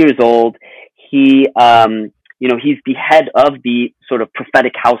 60 years old. He's the head of the sort of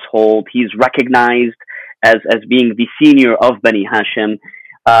prophetic household. He's recognized as being the senior of Bani Hashim.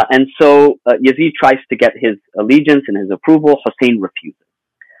 And so Yazid tries to get his allegiance and his approval. Hussein refuses.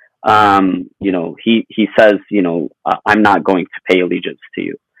 He says, I'm not going to pay allegiance to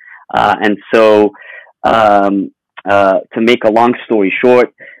you. And so, to make a long story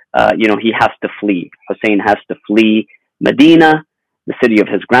short, he has to flee. Hussein has to flee Medina, the city of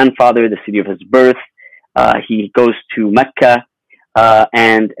his grandfather, the city of his birth. He goes to Mecca,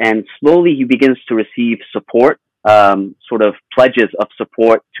 and slowly he begins to receive support, sort of pledges of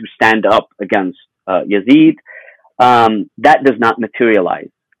support to stand up against Yazid. That does not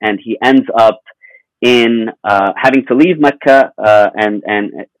materialize, and he ends up in having to leave Mecca, and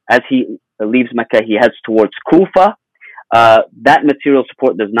as he leaves Mecca, he heads towards Kufa. That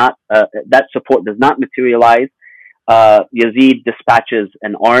support does not materialize. Yazid dispatches a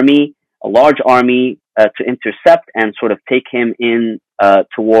large army, to intercept and sort of take him in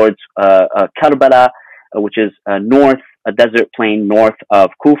towards Karbala, which is a desert plain north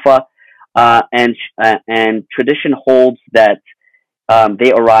of Kufa, and tradition holds that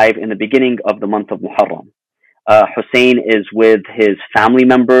they arrive in the beginning of the month of Muharram. Hussein is with his family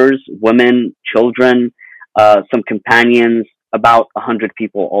members, women, children, some companions, about 100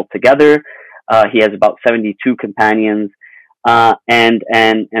 people altogether. He has about 72 companions, and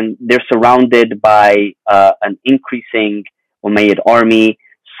they're surrounded by an increasing Umayyad army.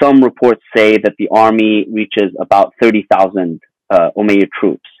 Some reports say that the army reaches about 30,000 Umayyad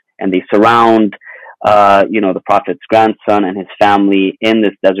troops, and they surround, the Prophet's grandson and his family in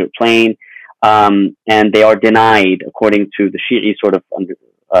this desert plain, and they are denied, according to the Shi'i sort of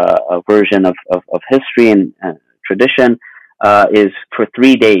version of history and tradition, is for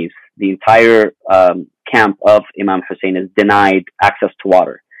 3 days the entire camp of Imam Hussein is denied access to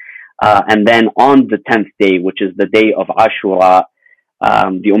water, and then on the 10th day, which is the day of Ashura,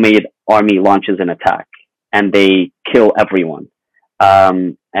 the Umayyad army launches an attack, and they kill everyone,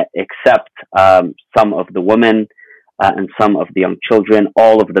 except some of the women and some of the young children.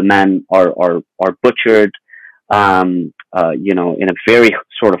 All of the men are butchered, in a very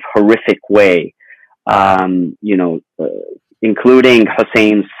sort of horrific way, including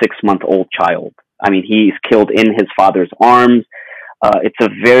Hussein's 6-month-old child. I mean, he's killed in his father's arms. It's a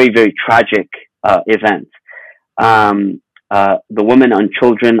very, very tragic event. The women and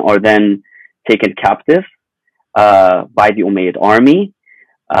children are then taken captive by the Umayyad army.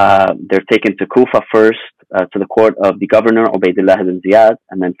 They're taken to Kufa first, to the court of the governor Ubaydullah ibn Ziyad,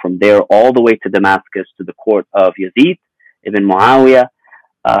 and then from there all the way to Damascus to the court of Yazid ibn Muawiyah,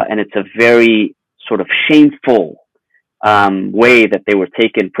 and it's a very sort of shameful way that they were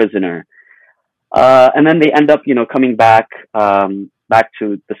taken prisoner, and then they end up, coming back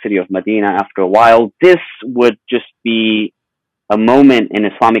to the city of Medina after a while. This would just be a moment in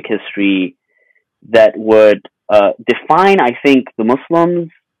Islamic history that would define, I think, the Muslims,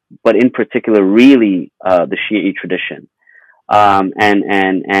 but in particular, really the Shi'i tradition. And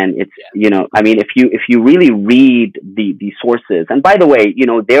it's, if you really read the sources, and by the way,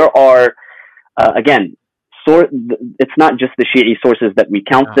 there are, again, it's not just the Shi'i sources that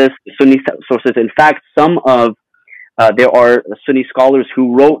recount this, the Sunni sources. In fact, there are Sunni scholars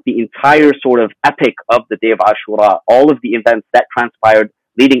who wrote the entire sort of epic of the day of Ashura, all of the events that transpired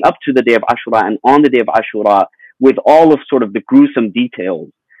leading up to the day of Ashura and on the day of Ashura, with all of sort of the gruesome details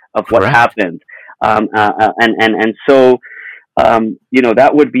of what happened. So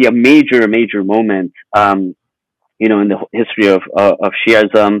that would be a major moment, in the history of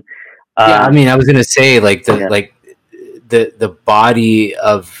Shi'ism. I was going to say, the body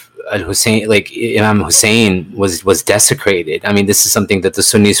of Hussein, like Imam Hussein, was desecrated. I mean, this is something that the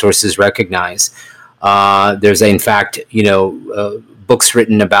Sunni sources recognize. There's, in fact, books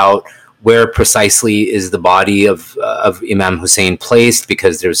written about where precisely is the body of Imam Hussein placed,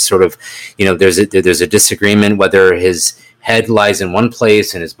 because there's sort of, there's a disagreement whether his head lies in one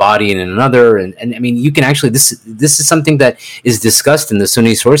place and his body in another. And I mean, you can actually, this is something that is discussed in the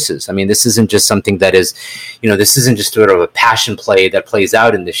Sunni sources. I mean, this isn't just something that is, this isn't just sort of a passion play that plays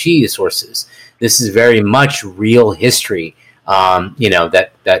out in the Shia sources. This is very much real history. It's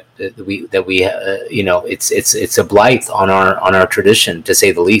a blight on our tradition, to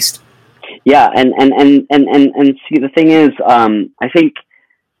say the least. Yeah. And see, the thing is, I think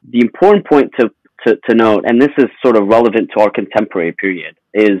the important point to note, and this is sort of relevant to our contemporary period,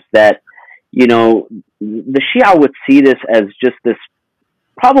 is that, the Shia would see this as just this,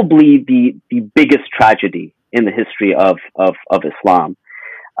 probably the biggest tragedy in the history of Islam.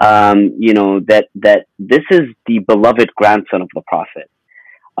 That this is the beloved grandson of the Prophet.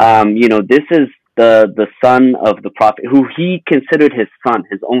 This is the son of the Prophet, who he considered his son,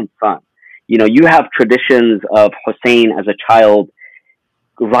 his own son. You have traditions of Hussein as a child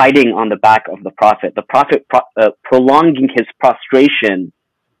riding on the back of the Prophet prolonging his prostration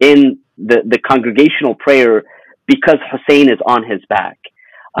in the congregational prayer because Hussein is on his back.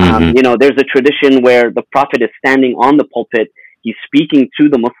 There's a tradition where the Prophet is standing on the pulpit, he's speaking to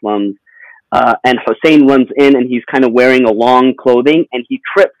the Muslims, and Hussein runs in, and he's kind of wearing a long clothing, and he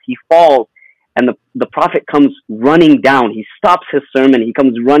trips, he falls, and the Prophet comes running down. He stops his sermon, he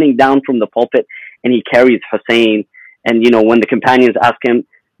comes running down from the pulpit, and he carries Hussein. And, when the companions ask him,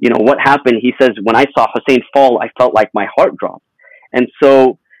 what happened? He says, when I saw Hussein fall, I felt like my heart dropped. And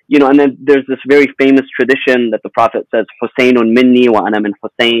so, and then there's this very famous tradition that the Prophet says, Husaynun minni wa ana min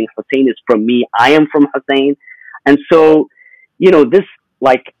Husayn. Hussein is from me, I am from Hussein. And so, this,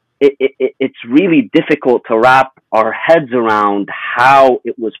 it's really difficult to wrap our heads around how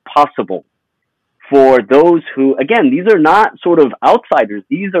it was possible for those who, again, these are not sort of outsiders.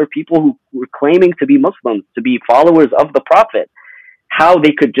 These are people who were claiming to be Muslims, to be followers of the Prophet, how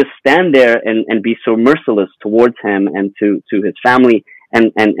they could just stand there and be so merciless towards him and to his family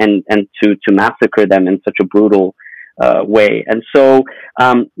and to massacre them in such a brutal way. And so,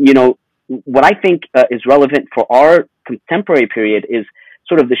 what I think is relevant for our contemporary period is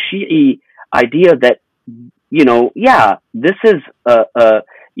sort of the Shi'i idea that, this is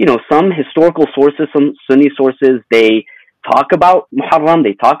some historical sources, some Sunni sources, they talk about Muharram,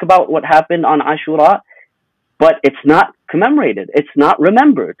 they talk about what happened on Ashura, but it's not commemorated. It's not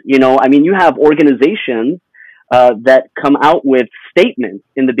remembered. You have organizations that come out with statements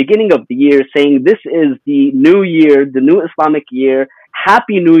in the beginning of the year saying, this is the new year, the new Islamic year,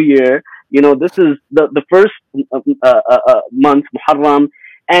 Happy New Year. This is the first month, Muharram,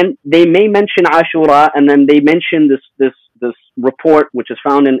 and they may mention Ashura, and then they mention this report, which is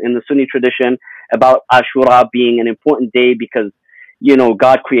found in the Sunni tradition, about Ashura being an important day because,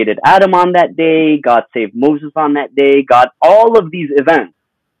 God created Adam on that day, God saved Moses on that day, all of these events,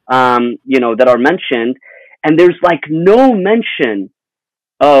 that are mentioned, and there's no mention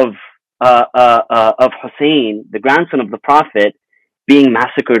of Hussein, the grandson of the Prophet, being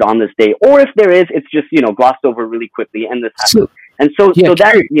massacred on this day, or if there is, it's just glossed over really quickly, and this happens. So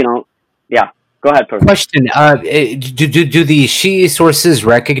that Go ahead, Pervez. Question: do the Shi'i sources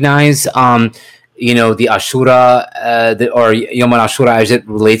recognize the Ashura, or Yom al-Ashura as it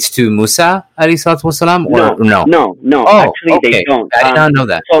relates to Musa alayhi salatu wasalam, or no? No. Oh, actually, okay. they don't. I did not know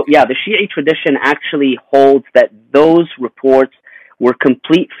that. So, yeah, the Shi'i tradition actually holds that those reports were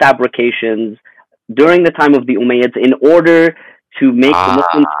complete fabrications during the time of the Umayyads in order to make the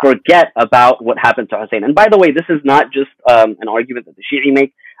Muslims forget about what happened to Hussein. And by the way, this is not just an argument that the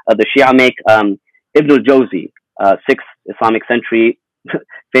Shia make. Ibn al-Jawzi, 6th Islamic century,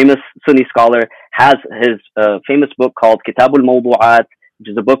 famous Sunni scholar, has his famous book called Kitab al-Mawdu'at, which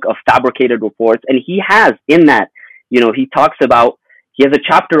is a book of fabricated reports. And he has in that, he talks about, he has a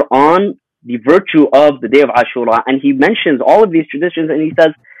chapter on the virtue of the day of Ashura, and he mentions all of these traditions, and he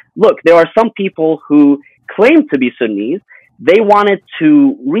says, look, there are some people who claim to be Sunnis. They wanted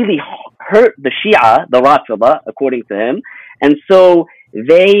to really hurt the Shia, the Rafida, according to him, and so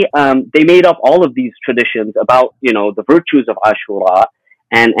they made up all of these traditions about the virtues of Ashura,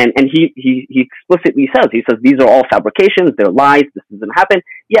 and he explicitly says, these are all fabrications, they're lies, this doesn't happen.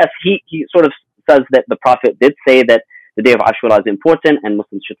 Yes, he sort of says that the Prophet did say that the day of Ashura is important and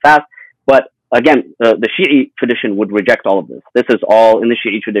Muslims should fast, but again, the Shi'i tradition would reject all of this. This is all in the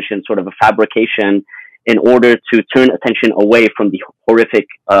Shi'i tradition sort of a fabrication in order to turn attention away from the horrific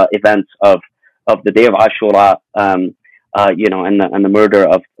events of the day of Ashura, and the murder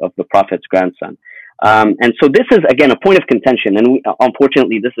of the Prophet's grandson. And so this is, again, a point of contention. And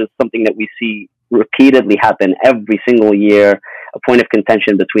unfortunately, this is something that we see repeatedly happen every single year, a point of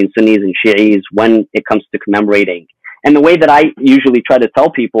contention between Sunnis and Shi'is when it comes to commemorating. And the way that I usually try to tell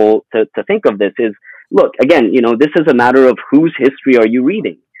people to think of this is, look, again, this is a matter of whose history are you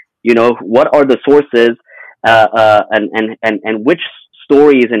reading? What are the sources, and which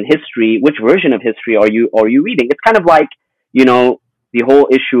stories in history, which version of history are you reading? It's kind of like, the whole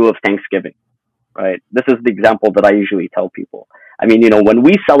issue of Thanksgiving, right? This is the example that I usually tell people. I mean, when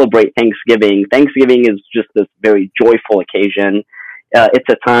we celebrate Thanksgiving is just this very joyful occasion. It's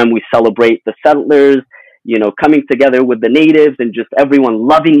a time we celebrate the settlers, coming together with the natives and just everyone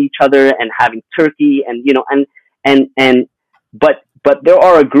loving each other and having turkey but there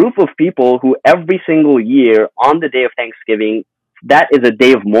are a group of people who every single year on the day of Thanksgiving, that is a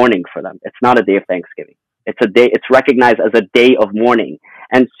day of mourning for them. It's not a day of Thanksgiving. It's recognized as a day of mourning.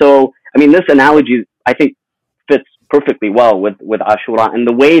 And so, I mean, this analogy, I think, fits perfectly well with Ashura and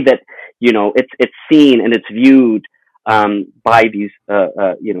the way that, it's seen and it's viewed, by these,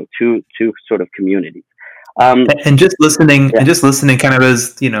 two sort of communities. And just listening, kind of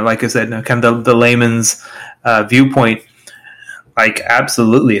as, like I said, kind of the layman's viewpoint, like,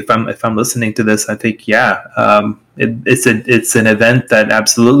 absolutely. If I'm listening to this, I think, it's an event that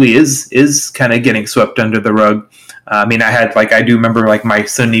absolutely is kind of getting swept under the rug. I mean, I do remember like my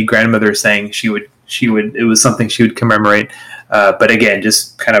Sunni grandmother saying she would, it was something she would commemorate. But again,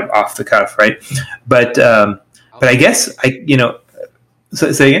 just kind of off the cuff, right? But I guess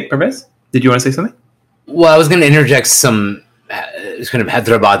so, say again, Pervez? Did you want to say something? Well, I was going to interject some kind of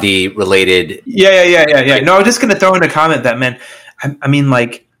Hyderabadi related. Yeah. No, I was just going to throw in a comment that, man, I mean,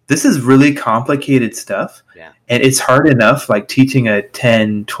 like, this is really complicated stuff. Yeah. And it's hard enough, like, teaching a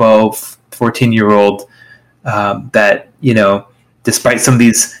 10, 12, 14-year-old that, despite some of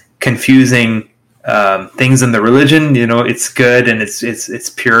these confusing things in the religion, it's good and it's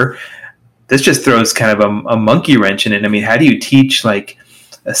pure. This just throws kind of a monkey wrench in it. I mean, how do you teach, like,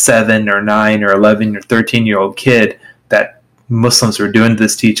 a 7 or 9 or 11 or 13-year-old kid that Muslims were doing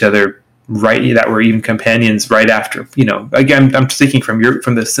this to each other, right, that were even companions right after, again, I'm speaking from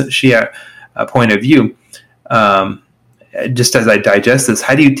the Shia point of view. Just as I digest this,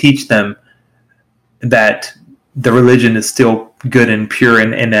 how do you teach them that the religion is still good and pure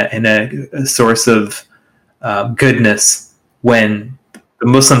and a source of goodness when the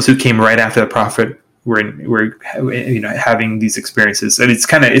Muslims who came right after the Prophet were having these experiences? And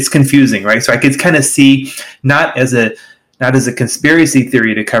it's confusing, right? So I could kind of see not as a conspiracy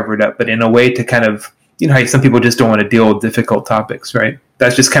theory to cover it up, but in a way to kind of, how some people just don't want to deal with difficult topics, right?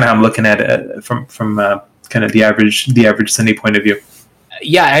 That's just kind of how I'm looking at it from kind of the average Sunni point of view.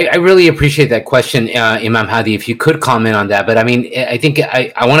 Yeah, I really appreciate that question, Imam Hadi, if you could comment on that. But I mean, I think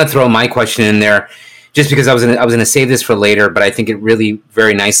I want to throw my question in there just because I was going to save this for later, but I think it really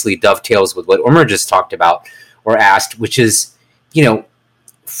very nicely dovetails with what Umar just talked about or asked, which is,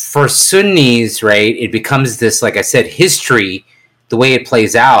 for Sunnis, right, it becomes this, like I said, history, the way it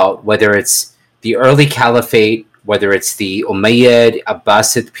plays out, whether it's the early caliphate, whether it's the Umayyad,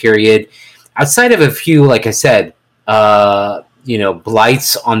 Abbasid period, outside of a few, like I said,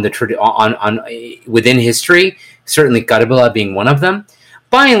 blights on within history, certainly Karbala being one of them.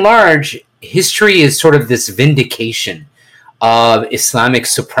 By and large, history is sort of this vindication of Islamic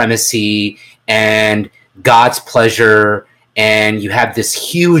supremacy and God's pleasure, and you have this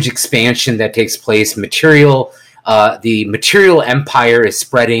huge expansion that takes place. The material empire is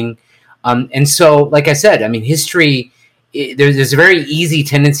spreading, and so, like I said, I mean, history. There's a very easy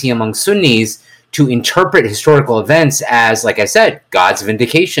tendency among Sunnis to interpret historical events as, like I said, God's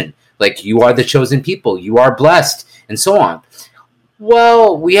vindication. Like, you are the chosen people, you are blessed, and so on.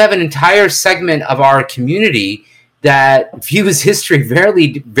 Well, we have an entire segment of our community that views history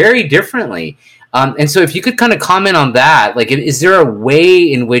very, very differently. And so if you could kind of comment on that, like, is there a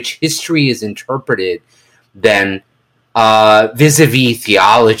way in which history is interpreted then vis-a-vis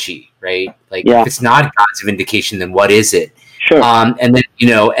theology? Right, like if it's not God's vindication, then what is it? Sure. And then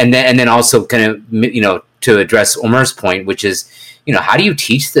and then also kind of to address Omar's point, which is how do you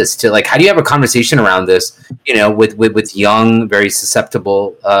teach this to, like, how do you have a conversation around this with young, very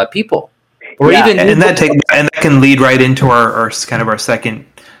susceptible people, or even and that can lead right into our kind of our second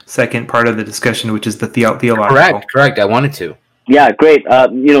part of the discussion, which is the theological. Correct. I wanted to. Yeah, great.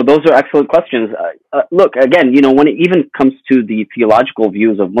 Those are excellent questions. Look, again, when it even comes to the theological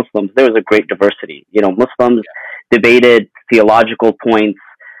views of Muslims, there is a great diversity. Muslims debated theological points,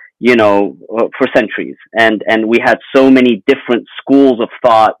 for centuries. And we had so many different schools of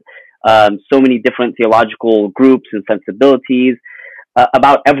thought, so many different theological groups and sensibilities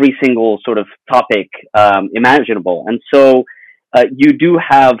about every single sort of topic imaginable. And so you do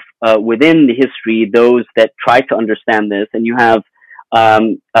have within the history those that try to understand this, and you have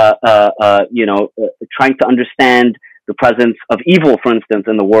trying to understand the presence of evil, for instance,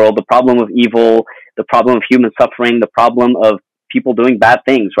 in the world, the problem of evil, the problem of human suffering, the problem of people doing bad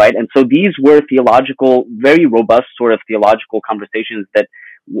things, right? And so these were theological, very robust sort of theological conversations that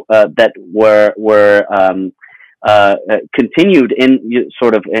were continued in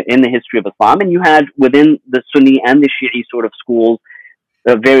the history of Islam. And you had within the Sunni and the Shi'i sort of schools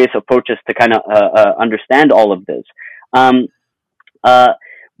various approaches to kind of understand all of this.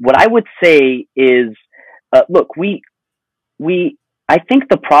 What I would say is, look, I think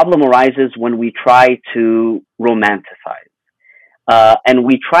the problem arises when we try to romanticize. And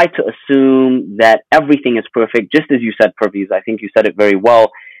we try to assume that everything is perfect, just as you said, Parviz. I think you said it very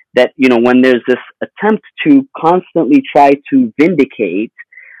well, that, when there's this attempt to constantly try to vindicate,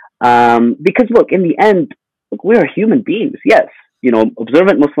 because, look, in the end, we are human beings, yes.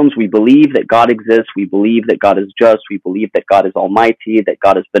 Observant Muslims, we believe that God exists, we believe that God is just, we believe that God is almighty, that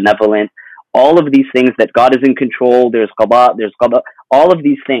God is benevolent, all of these things, that God is in control, there's qada, all of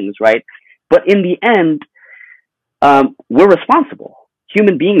these things, right? But in the end, we're responsible.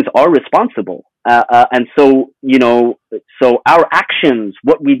 Human beings are responsible. And so, so our actions,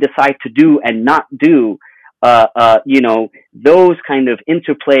 what we decide to do and not do, those kind of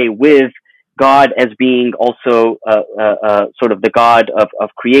interplay with God as being also sort of the God of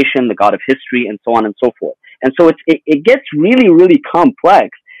creation, the God of history, and so on and so forth. And so it gets really, really complex,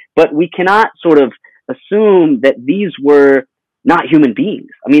 but we cannot sort of assume that these were not human beings.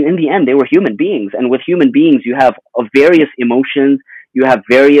 I mean, in the end, they were human beings. And with human beings, you have various emotions, you have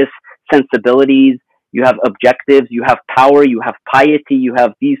various sensibilities, you have objectives, you have power, you have piety, you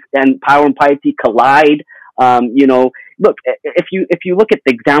have these, and power and piety collide. Look, if you look at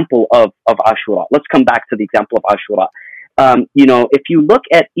the example of Ashura, let's come back to the example of Ashura. If you look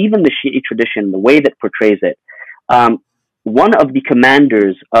at even the Shi'i tradition, the way that portrays it, one of the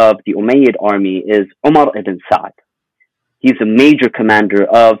commanders of the Umayyad army is Umar ibn Sa'd. He's a major commander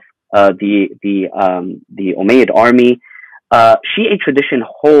of the Umayyad army. Shi'i tradition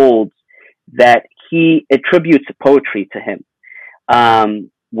holds that he attributes poetry to him,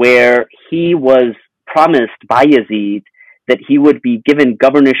 where he was promised by Yazid that he would be given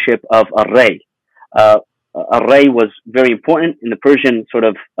governorship of Ar-Ray. Ar-Ray was very important in the Persian sort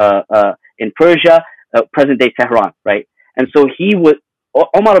of in Persia, present-day Tehran, right? And so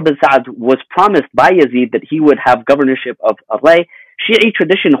Umar ibn Sa'd was promised by Yazid that he would have governorship of Ar-Ray. Shi'i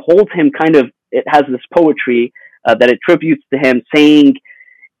tradition holds him it has this poetry that attributes to him, saying,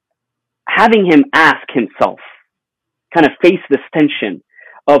 having him ask himself, kind of face this tension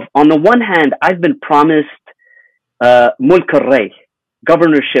of, on the one hand, I've been promised Mulk Ar-Ray,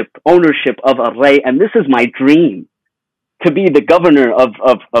 governorship, ownership of Ar-Ray, and this is my dream, to be the governor of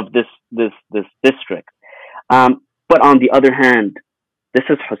this district. But on the other hand, this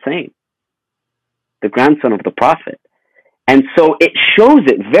is Hussein, the grandson of the Prophet. And so it shows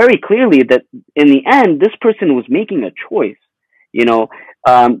it very clearly that in the end, this person was making a choice. There's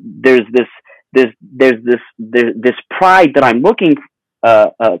this pride that I'm looking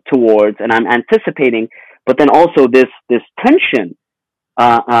towards and I'm anticipating, but then also this tension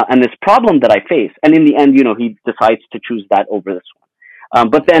and this problem that I face. And in the end, he decides to choose that over this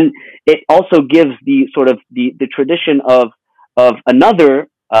But then it also gives the sort of the tradition of another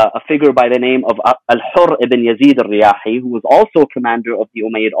a figure by the name of Al-Hurr ibn Yazid al-Riyahi, who was also commander of the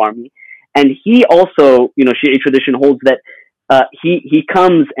Umayyad army. And he also, Shi'i tradition holds that he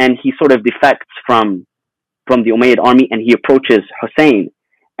comes and he sort of defects from the Umayyad army, and he approaches Hussein.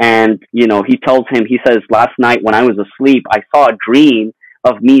 And, he tells him, he says, last night when I was asleep, I saw a dream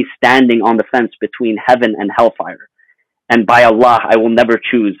of me standing on the fence between heaven and hellfire. And by Allah, I will never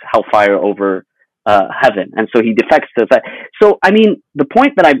choose hellfire over heaven. And so he defects to that. So, I mean, the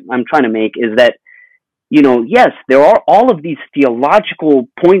point that I'm trying to make is that, yes, there are all of these theological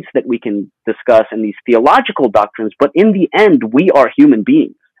points that we can discuss and these theological doctrines, but in the end, we are human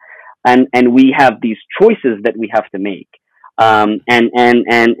beings. And we have these choices that we have to make. And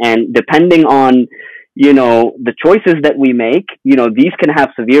depending on, the choices that we make, these can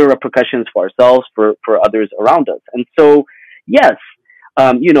have severe repercussions for ourselves, for others around us. And so, yes,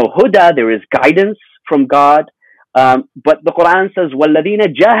 huda, there is guidance from God. But the Quran says,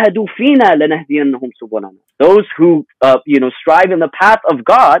 وَالَّذِينَ جَاهَدُوا فِينَا لَنَهْدِيَنَّهُمْ سُبُلَنَا. Those who, strive in the path of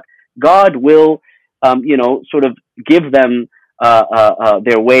God, God will, sort of give them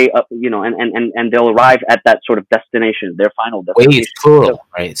their way up, and they'll arrive at that sort of destination, their final destination. Ways plural,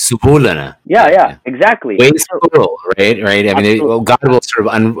 right? Subulana. Yeah, exactly. Ways plural, right? I mean, God will sort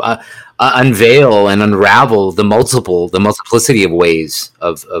of unveil and unravel the multiplicity of ways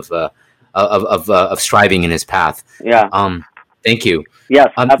of striving in His path. Yeah. Thank you.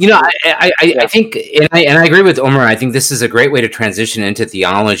 Yes. I think, and I agree with Omar. I think this is a great way to transition into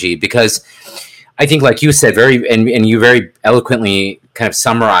theology, because I think, like you said, and you very eloquently kind of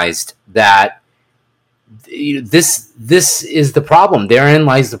summarized that this is the problem. Therein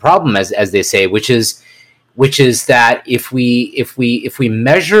lies the problem, as they say, which is that if we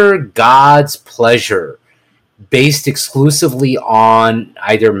measure God's pleasure based exclusively on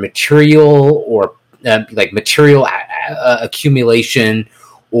either material or material accumulation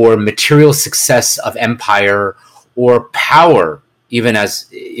or material success of empire or power, even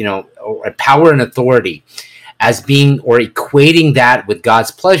as or power and authority, as being or equating that with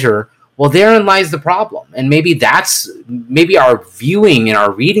God's pleasure, well, therein lies the problem. And maybe our viewing and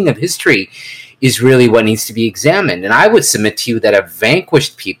our reading of history is really what needs to be examined. And I would submit to you that a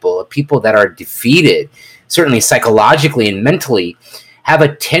vanquished people, a people that are defeated, certainly psychologically and mentally, have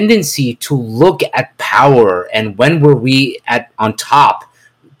a tendency to look at power and when were we on top,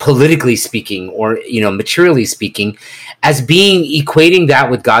 politically speaking, or materially speaking, as being equating that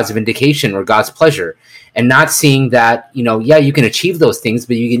with God's vindication or God's pleasure, and not seeing that you can achieve those things,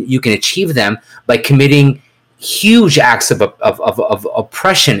 but you can achieve them by committing huge acts of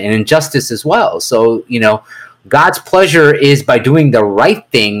oppression and injustice as well. So God's pleasure is by doing the right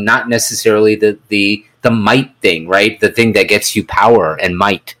thing, not necessarily the might thing, right? The thing that gets you power and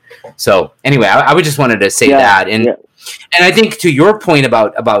might. So anyway, I would just wanted to say that. And I think to your point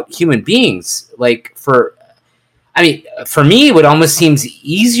about human beings, for me, it would almost seems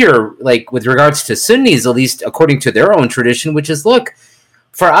easier, with regards to Sunnis, at least according to their own tradition, which is, look,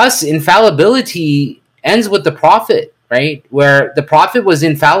 for us, infallibility ends with the Prophet, right? Where the Prophet was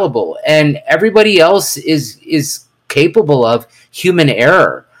infallible and everybody else is capable of human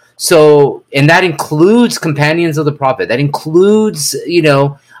error. So, and that includes companions of the Prophet. That includes,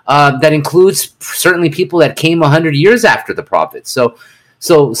 certainly people that came 100 years after the Prophet. So,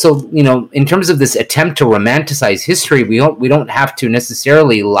 in terms of this attempt to romanticize history, we don't have to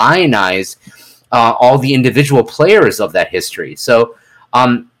necessarily lionize all the individual players of that history. So,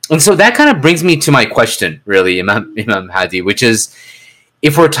 and so that kind of brings me to my question, really, Imam Hadi, which is,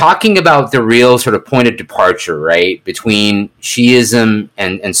 if we're talking about the real sort of point of departure, right, between Shiism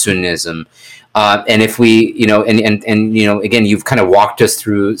and Sunnism, and if we, again, you've kind of walked us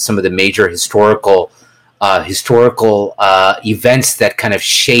through some of the major historical events that kind of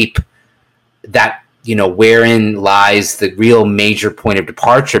shape that, wherein lies the real major point of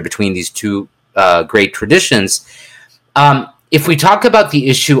departure between these two great traditions. If we talk about the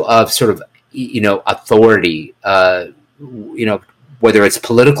issue of sort of, authority, whether it's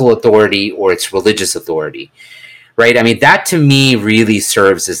political authority or it's religious authority, right? I mean, that to me really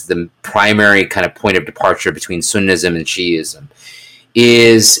serves as the primary kind of point of departure between Sunnism and Shiism,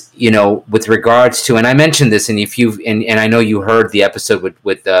 is, with regards to, and I mentioned this, and and I know you heard the episode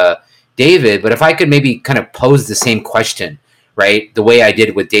with David, but if I could maybe kind of pose the same question, right, the way I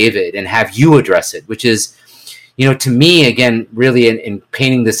did with David, and have you address it, which is, to me, again, really in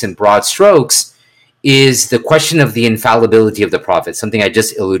painting this in broad strokes, is the question of the infallibility of the Prophet, something I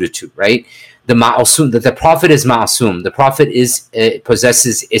just alluded to, right? The ma'asum, that the Prophet is ma'asum. The Prophet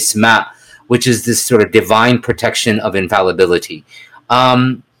possesses isma, which is this sort of divine protection of infallibility.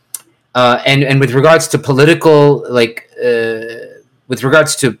 And with regards to political, with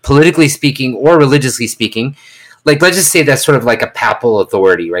regards to politically speaking or religiously speaking, like let's just say that's sort of like a papal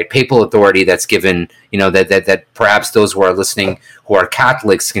authority, right? Papal authority that's given, that perhaps those who are listening who are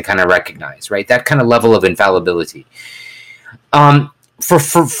Catholics can kind of recognize, right? That kind of level of infallibility. For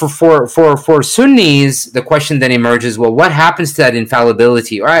Sunnis, the question that emerges, well, what happens to that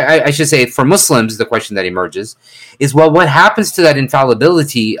infallibility? Or I should say, for Muslims, the question that emerges is, well, what happens to that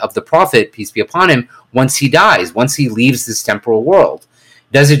infallibility of the Prophet, peace be upon him, once he dies, once he leaves this temporal world?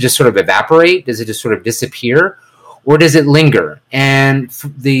 Does it just sort of evaporate? Does it just sort of disappear? Or does it linger? And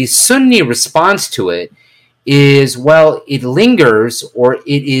the Sunni response to it is, well, it lingers, or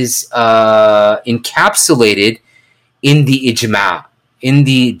it is encapsulated in the ijma', in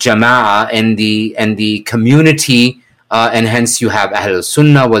the jama'ah, and the community, and hence you have Ahl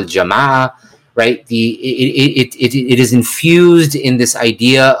Sunnah wal Jama'ah, right? It is infused in this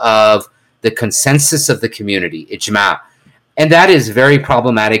idea of the consensus of the community, ijma', and that is very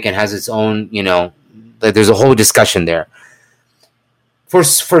problematic and has its own, there's a whole discussion there. For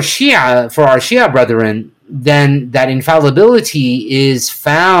our Shia brethren, then that infallibility is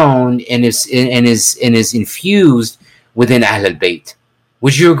found and is infused within Ahl al-Bayt.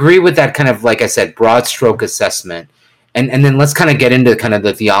 Would you agree with that kind of, like I said, broad stroke assessment? And then let's kind of get into kind of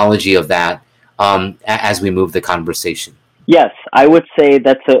the theology of that as we move the conversation. Yes, I would say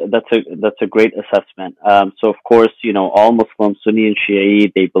that's a great assessment. So of course, all Muslims, Sunni and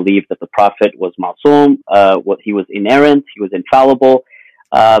Shi'i, they believe that the Prophet was ma'soom, he was inerrant, he was infallible.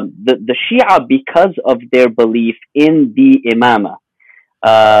 The Shia, because of their belief in the imamah,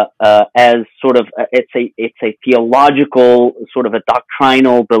 as sort of it's a theological, sort of a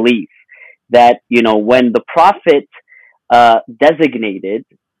doctrinal belief that when the Prophet designated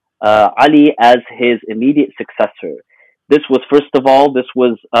Ali as his immediate successor, this was, first of all,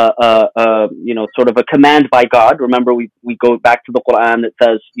 sort of a command by God. Remember, we go back to the Quran that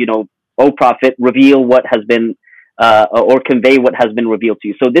says, O Prophet, reveal what has been or convey what has been revealed to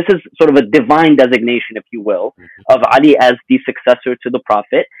you. So this is sort of a divine designation, if you will, of Ali as the successor to the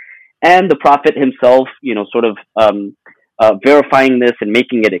Prophet, and the Prophet himself, verifying this and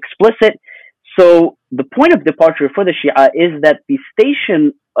making it explicit. So the point of departure for the Shia is that the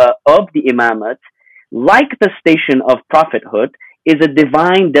station of the Imamate, like the station of prophethood, is a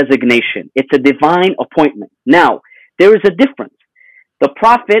divine designation. It's a divine appointment. Now, there is a difference. The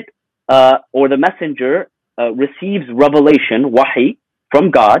Prophet or the Messenger receives revelation, wahi, from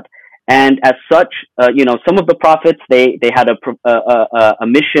God, and as such, some of the prophets, they had a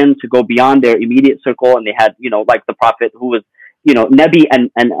mission to go beyond their immediate circle, and they had, like the Prophet who was, Nabi and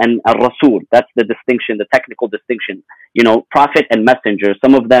Rasul. That's the distinction, the technical distinction. Prophet and messenger.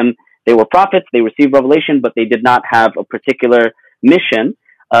 Some of them, they were prophets, they received revelation, but they did not have a particular mission,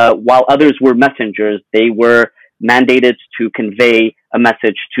 while others were messengers. They were mandated to convey a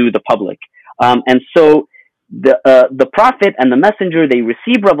message to the public. And so the prophet and the messenger, they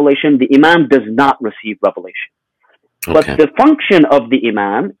receive revelation. The imam does not receive revelation. Okay. But the function of the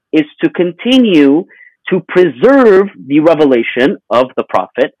imam is to continue to preserve the revelation of the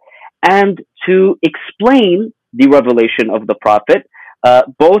prophet and to explain the revelation of the prophet,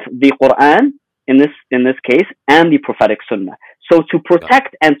 both the Quran in this case and the prophetic sunnah. So to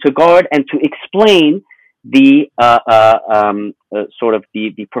protect and to guard and to explain the sort of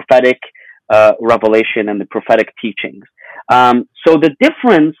the prophetic revelation and the prophetic teachings. So the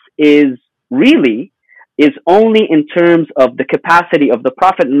difference is only in terms of the capacity of the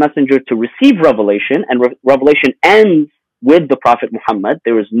prophet and messenger to receive revelation, and revelation ends with the Prophet Muhammad.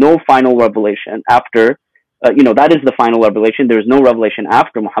 There is no final revelation after, that is the final revelation. There is no revelation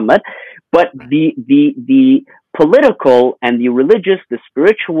after Muhammad. But the political and the religious, the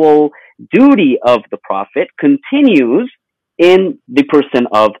spiritual duty of the prophet continues in the person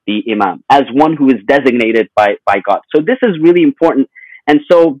of the imam as one who is designated by God. So this is really important. And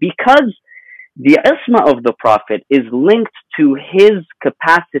so because the isma of the prophet is linked to his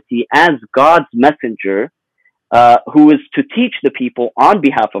capacity as God's messenger, who is to teach the people on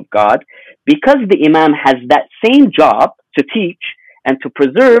behalf of God, because the imam has that same job to teach and to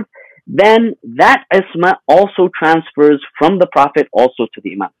preserve, then that isma also transfers from the prophet also to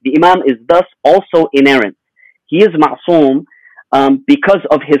the imam. The imam is thus also inerrant. He is ma'soom because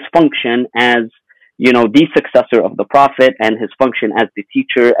of his function as, the successor of the prophet, and his function as the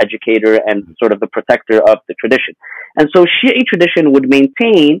teacher, educator, and sort of the protector of the tradition. And so Shi'i tradition would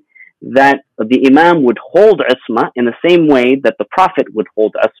maintain that the imam would hold isma in the same way that the prophet would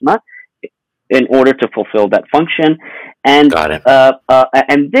hold isma in order to fulfill that function. And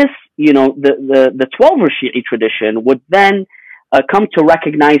and this, the 12er Shi'i tradition would then come to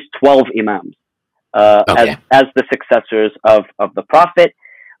recognize 12 imams as the successors of the Prophet.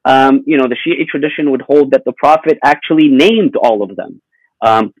 The Shiite tradition would hold that the Prophet actually named all of them,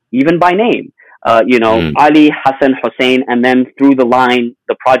 even by name. Ali, Hassan, Hussein, and then through the line,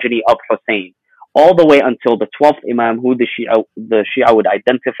 the progeny of Hussein, all the way until the 12th Imam, who the Shia would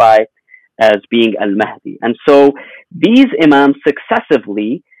identify as being Al-Mahdi. And so these Imams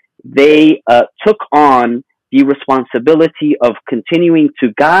successively, they took on the responsibility of continuing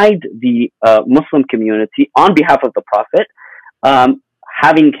to guide the Muslim community on behalf of the Prophet,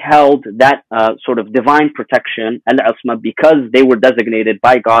 having held that sort of divine protection, al-Asma, because they were designated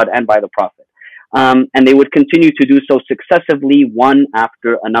by God and by the Prophet. And they would continue to do so successively, one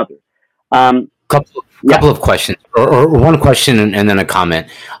after another. Couple of questions, or one question and then a comment.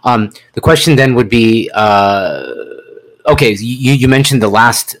 The question then would be, okay, you mentioned the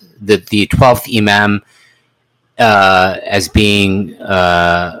 12th Imam as being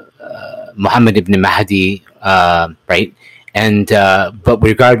Muhammad ibn Mahdi, right? And but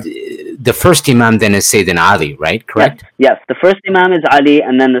regard the first Imam then is Sayyidina Ali, right? Correct? Yes. The first Imam is Ali,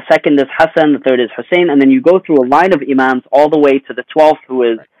 and then the second is Hassan, the third is Hussein, and then you go through a line of Imams all the way to the 12th, who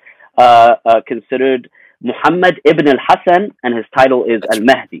is considered Muhammad ibn al-Hassan, and his title is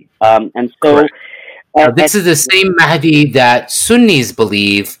Al-Mahdi. And so... this is the same Mahdi that Sunnis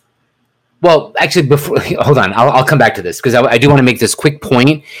believe. Well, actually, hold on. I'll come back to this, because I do want to make this quick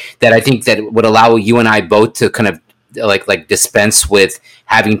point that I think that would allow you and I both to kind of like dispense with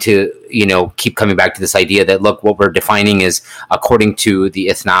having to, keep coming back to this idea that, look, what we're defining is according to the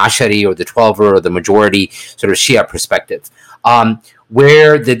Ithna Ashari or the 12er or the majority sort of Shia perspective.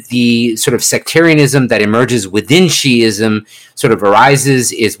 Where the sort of sectarianism that emerges within Shiism sort of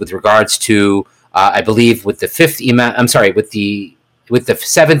arises is with regards to, I believe, with the fifth Imam, I'm sorry, with the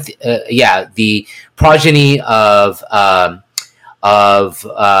seventh, the progeny of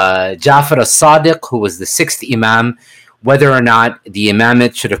Ja'far as-Sadiq, who was the sixth Imam, whether or not the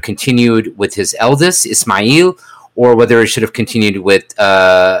imamate should have continued with his eldest, Ismail, or whether it should have continued with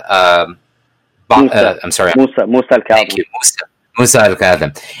Musa al-Kadhim. Musa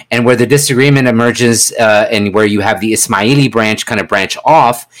al-Kadhim. And where the disagreement emerges and where you have the Ismaili branch kind of branch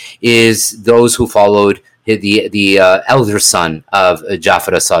off is those who followed the elder son of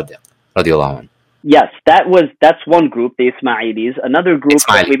Ja'far as-Sadiq, radiallahu anhu. Yes, that's one group, the Ismailis. Another group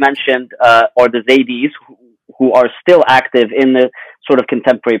that we mentioned, or the Zaydis, who are still active in the sort of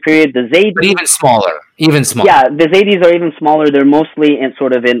contemporary period. The Zaydis, but even smaller. Yeah, the Zaydis are even smaller. They're mostly in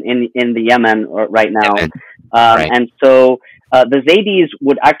the Yemen right now, right. And so the Zaydis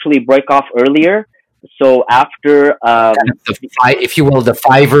would actually break off earlier. So after, if you will, the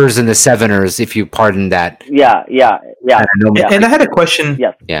fivers and the seveners, if you pardon that. Yeah. And I had a question.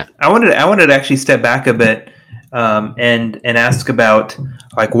 Yes. Yeah. I wanted to actually step back a bit and ask about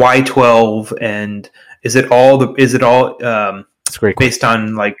like why 12, and is it all based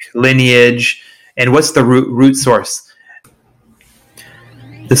on like lineage, and what's the root source?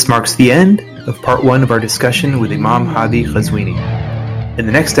 This marks the end of part 1 of our discussion with Imam Hadi Qazwini. In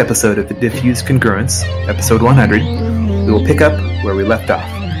the next episode of The Diffused Congruence, episode 100, we will pick up where we left off.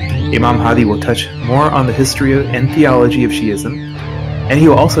 Imam Hadi will touch more on the history and theology of Shi'ism, and he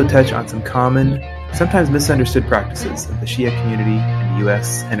will also touch on some common, sometimes misunderstood practices of the Shia community in the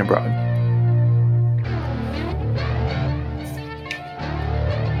US and abroad.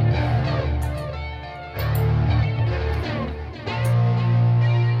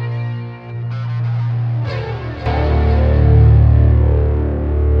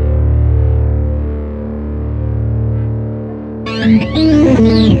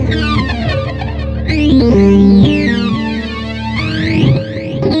 Mm-hmm.